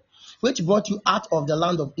 2023. Which brought you out of the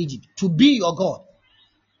land of Egypt to be your God.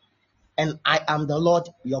 And I am the Lord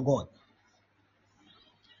your God.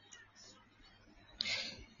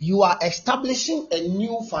 You are establishing a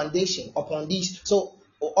new foundation upon this. So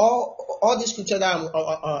all this scripture that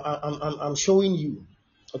I'm showing you,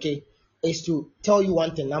 okay, is to tell you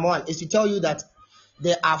one thing. Number one is to tell you that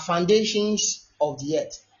there are foundations of the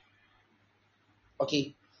earth.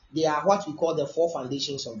 Okay, they are what we call the 4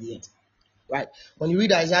 foundations of the earth. Right? When you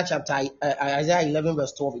read Isaiah 11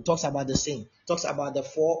 verse 12, it talks about the same. It talks about the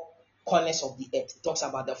 4 corners of the earth. It talks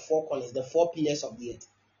about the 4 corners, the 4 pillars of the earth.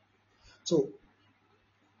 So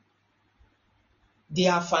they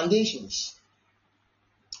are foundations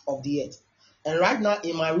of the earth. And right now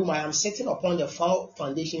in my room, I am sitting upon the 4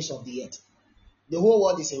 foundations of the earth. The whole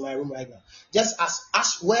world is in my room right now. Just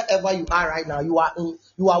as wherever you are right now, you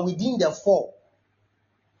are within the 4.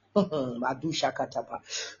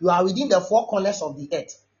 You are within the 4 corners of the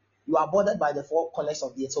earth. You are bordered by the 4 corners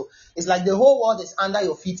of the earth. So it's like the whole world is under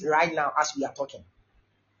your feet right now as we are talking.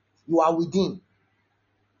 You are within.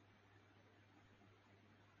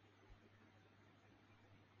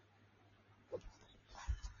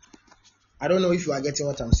 I don't know if you are getting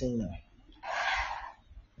what I'm saying now.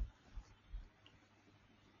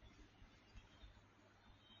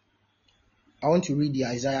 I want to read the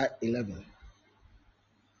Isaiah 11.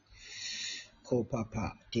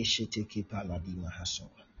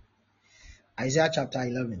 Isaiah chapter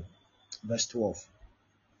 11, verse 12.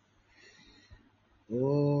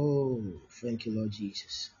 Oh, thank you, Lord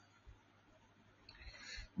Jesus.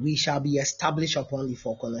 We shall be established upon the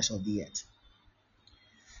 4 corners of the earth.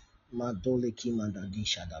 Madole kimandadi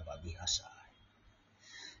shadababi hasa.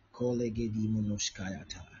 Kolegedi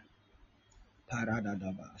monoskayata.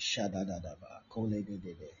 Paradadaba shadadadaba.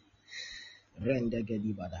 Kolegedede.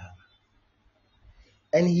 Rendegedi badaha.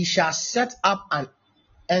 And he shall set up an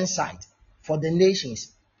ensign for the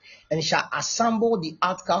nations, and shall assemble the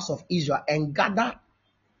outcasts of Israel, and gather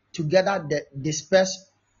together the dispersed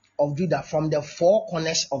of Judah from the four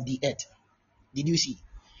corners of the earth. Did you see?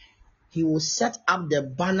 He will set up the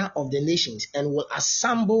banner of the nations and will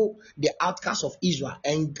assemble the outcasts of Israel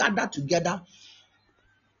and gather together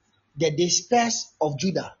the dispersed of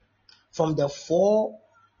Judah from the four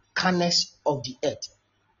corners of the earth.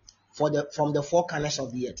 From the four corners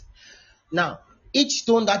of the earth. Now, each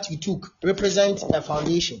stone that you took represents a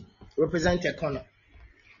foundation, represents a corner.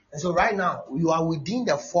 And so right now, you are within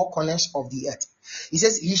the four corners of the earth. He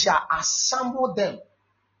says, he shall assemble them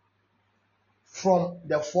from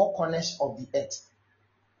the four corners of the earth.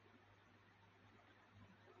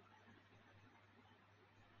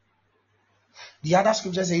 The other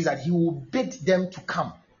scripture says that he will bid them to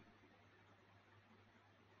come.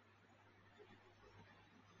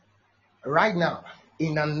 Right now,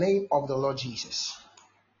 in the name of the Lord Jesus,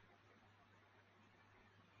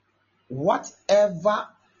 whatever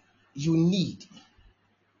you need,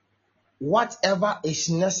 whatever is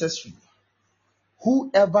necessary,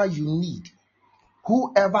 whoever you need,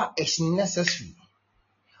 whoever is necessary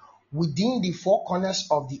within the four corners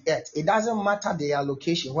of the earth, it doesn't matter their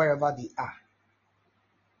location, wherever they are,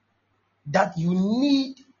 that you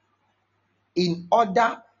need in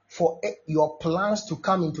order for your plans to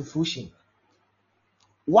come into fruition.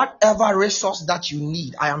 Whatever resource that you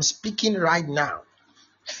need, I am speaking right now.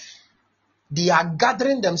 They are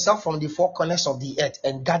gathering themselves from the four corners of the earth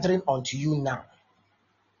and gathering unto you now.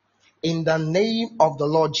 In the name of the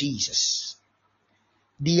Lord Jesus.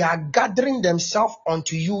 They are gathering themselves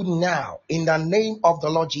unto you now. In the name of the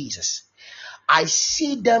Lord Jesus. I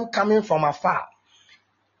see them coming from afar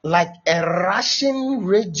like a rushing,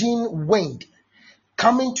 raging wind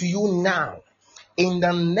coming to you now. In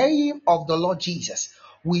the name of the Lord Jesus.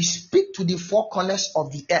 We speak to the four corners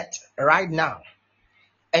of the earth right now.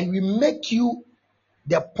 And we make you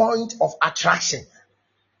the point of attraction.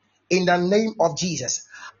 In the name of Jesus.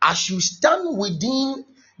 As you stand within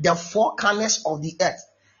the four corners of the earth,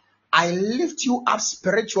 I lift you up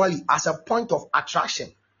spiritually as a point of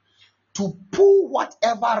attraction to pull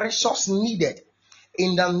whatever resource needed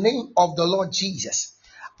in the name of the Lord Jesus.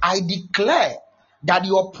 I declare that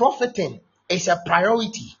your profiting is a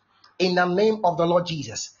priority in the name of the Lord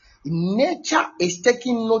Jesus. Nature is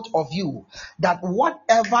taking note of you, that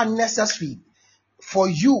whatever necessary for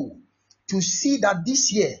you to see that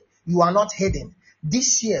this year you are not hidden,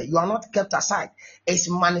 this year you are not kept aside, is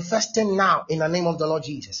manifesting now in the name of the Lord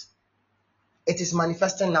Jesus. It is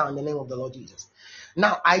manifesting now in the name of the Lord Jesus.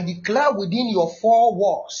 Now I declare within your four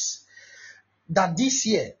walls that this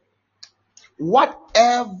year,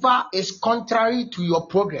 whatever is contrary to your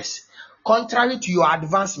progress, contrary to your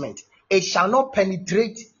advancement, it shall not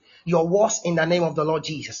penetrate your walls in the name of the Lord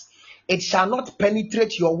Jesus. It shall not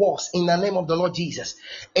penetrate your walls in the name of the Lord Jesus.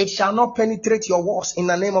 It shall not penetrate your walls in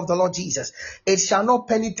the name of the Lord Jesus. It shall not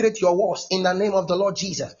penetrate your walls in the name of the Lord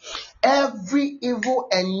Jesus. Every evil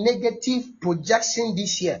and negative projection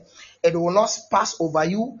this year, it will not pass over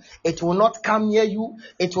you. It will not come near you.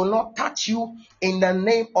 It will not touch you in the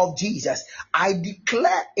name of Jesus. I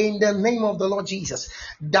declare in the name of the Lord Jesus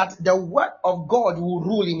that the word of God will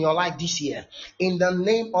rule in your life this year. In the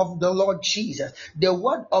name of the Lord Jesus, the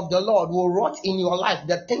word of the Lord will rot in your life,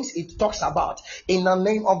 the things it talks about. In the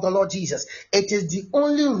name of the Lord Jesus, it is the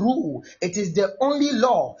only rule, it is the only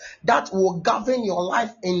law that will govern your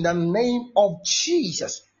life in the name of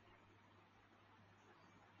Jesus.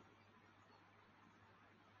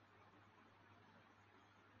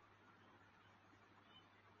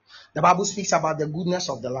 The Bible speaks about the goodness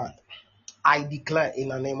of the land. I declare in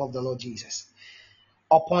the name of the Lord Jesus,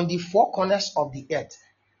 upon the four corners of the earth,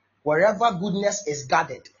 wherever goodness is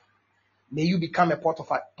gathered, may you become a point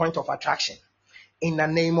of attraction. In the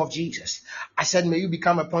name of Jesus. I said, may you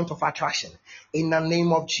become a point of attraction. In the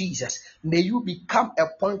name of Jesus. May you become a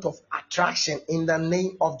point of attraction in the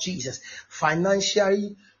name of Jesus.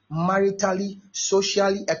 Financially, maritally,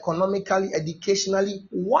 socially, economically, educationally,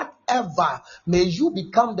 whatever, may you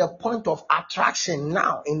become the point of attraction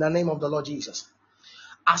now in the name of the Lord Jesus.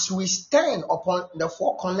 As we stand upon the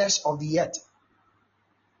four corners of the earth,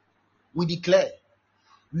 we declare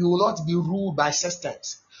we will not be ruled by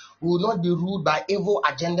systems. We will not be ruled by evil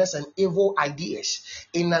agendas and evil ideas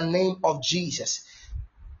in the name of Jesus.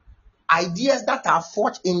 Ideas that are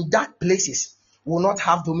forged in dark places will not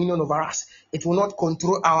have dominion over us. It will not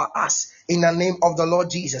control us in the name of the Lord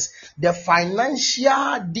Jesus. The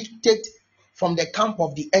financial dictate from the camp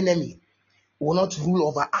of the enemy will not rule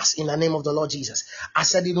over us in the name of the Lord Jesus. I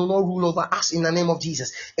said it will not rule over us in the name of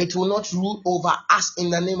Jesus. It will not rule over us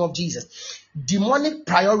in the name of Jesus. Demonic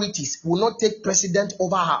priorities will not take precedent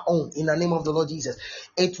over our own in the name of the Lord Jesus.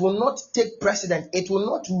 It will not take precedent. It will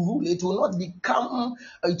not rule. It will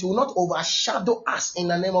not overshadow us in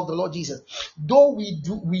the name of the Lord Jesus. Though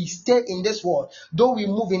we stay in this world, though we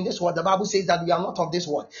move in this world, the Bible says that we are not of this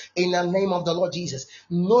world in the name of the Lord Jesus.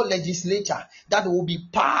 No legislature that will be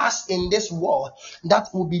passed in this world that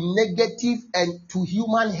will be negative and to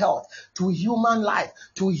human health, to human life,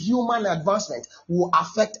 to human advancement will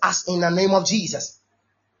affect us in the name of Jesus.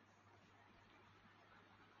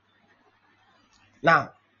 Now,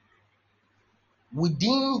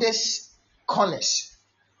 within this cornice,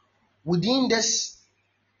 within this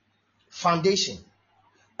foundation,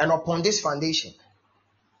 and upon this foundation,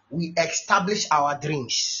 we establish our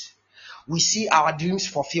dreams. We see our dreams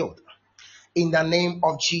fulfilled in the name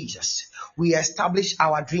of Jesus. We establish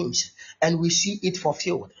our dreams and we see it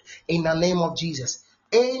fulfilled in the name of Jesus.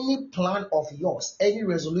 Any plan of yours, any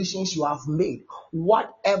resolutions you have made,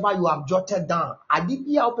 whatever you have jotted down, by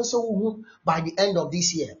the end of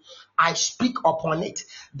this year, I speak upon it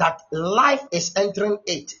that life is entering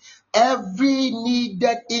it. Every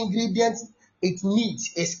needed ingredient it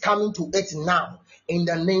needs is coming to it now in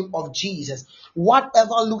the name of Jesus.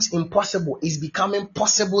 Whatever looks impossible is becoming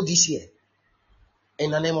possible this year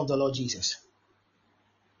in the name of the Lord Jesus.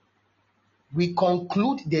 We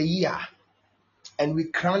conclude the year and we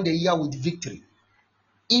crown the year with victory,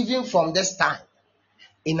 even from this time,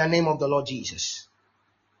 in the name of the Lord Jesus.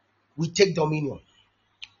 We take dominion.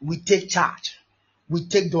 We take charge. We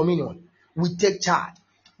take dominion. We take charge.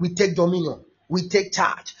 We take dominion. We take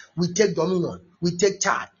charge. We take dominion. We take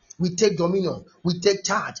charge. We take dominion. We take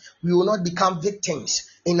charge. We will not become victims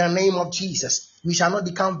in the name of Jesus. We shall not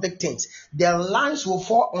become victims. Their lives will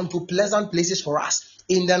fall onto pleasant places for us.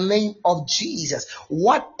 In the name of Jesus,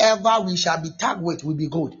 whatever we shall be tagged with will be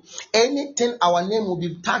good. Anything our name will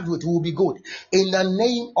be tagged with will be good. In the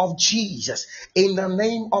name of Jesus, in the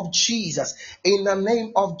name of Jesus, in the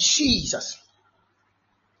name of Jesus,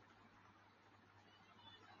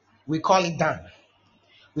 we call it done.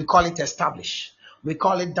 We call it established. We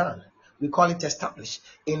call it done. We call it established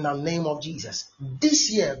in the name of Jesus.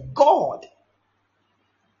 This year, God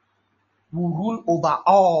will rule over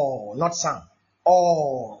all, not some,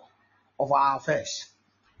 all of our affairs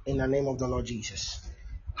in the name of the Lord Jesus.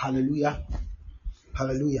 Hallelujah.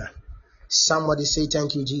 Hallelujah. Somebody say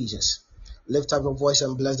thank you, Jesus. Lift up your voice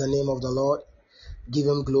and bless the name of the Lord. Give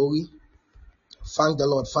him glory. Thank the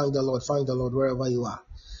Lord, thank the Lord, thank the Lord wherever you are.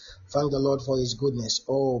 Thank the Lord for his goodness.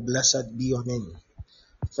 Oh, blessed be your name.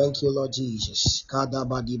 Thank you, Lord Jesus.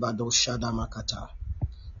 Kadabadibado shadamakata.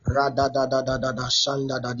 Radadadadadada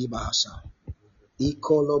shandadadibahasa.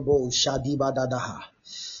 Ikolobo shadibadadaha.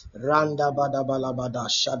 Randa badabalabada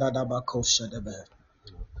shadadabako shadabe.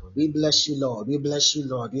 We bless you, Lord. We bless you,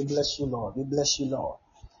 Lord. We bless you, Lord. We bless you, Lord.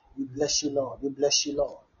 We bless you, Lord. We bless you,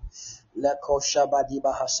 Lord. Leko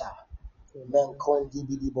shabadibahasa. Menkondi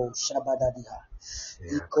bidibo shabadadiha.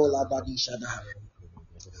 Ikolabadi shadaha.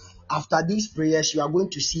 After these prayers, you are going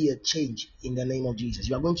to see a change in the name of Jesus.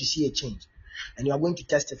 You are going to see a change and you are going to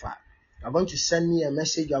testify. You are going to send me a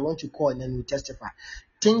message, you are going to call and then you testify.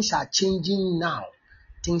 Things are changing now.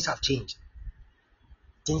 Things have changed.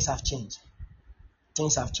 Things have changed.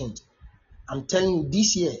 Things have changed. I'm telling you,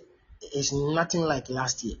 this year is nothing like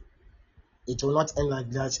last year. It will not end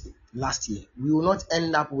like last year. We will not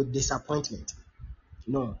end up with disappointment.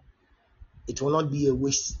 No. It will not be a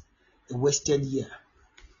wasted year.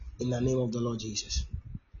 In the name of the Lord Jesus.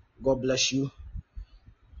 God bless you.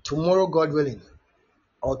 Tomorrow, God willing,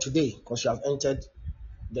 or today, because you have entered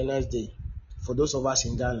the next day. For those of us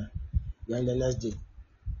in Ghana, we are in the next day.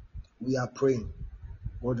 We are praying,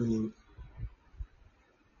 God willing,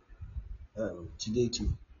 today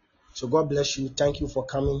too. So God bless you. Thank you for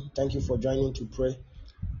coming. Thank you for joining to pray.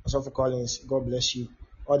 Also for Collins, God bless you.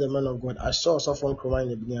 All the men of God. I saw someone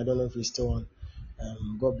crying in the beginning. I don't know if he's still on.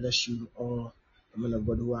 God bless you, all the men of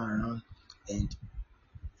God who are around. And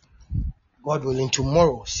God willing,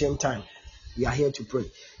 tomorrow, same time, we are here to pray.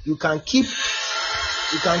 You can keep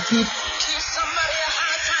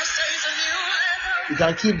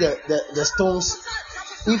the stones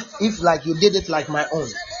if like you did it like my own,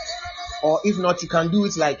 or if not, you can do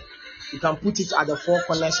it like you can put it at the four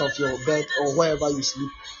corners of your bed or wherever you sleep.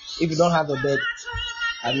 If you don't have a bed,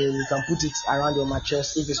 you can put it around your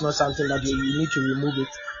mattress. If it's not something that you need to remove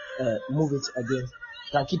it, move it again.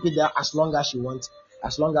 You can keep it there as long as you want,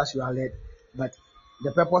 as long as you are led. But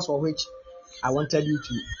the purpose for which I wanted you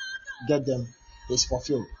to get them is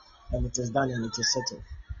fulfilled, and it is done, and it is settled.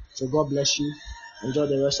 So God bless you. Enjoy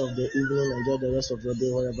the rest of the evening. Enjoy the rest of your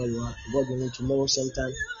day wherever you are. God willing, tomorrow same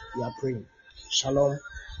time we are praying. Shalom.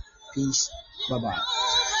 Peace. Bye bye.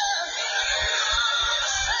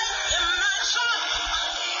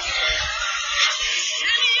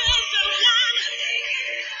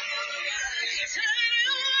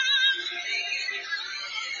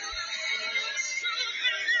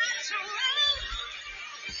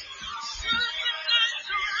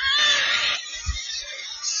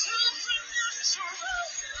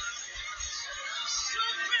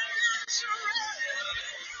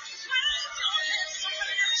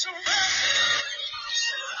 Supernatural.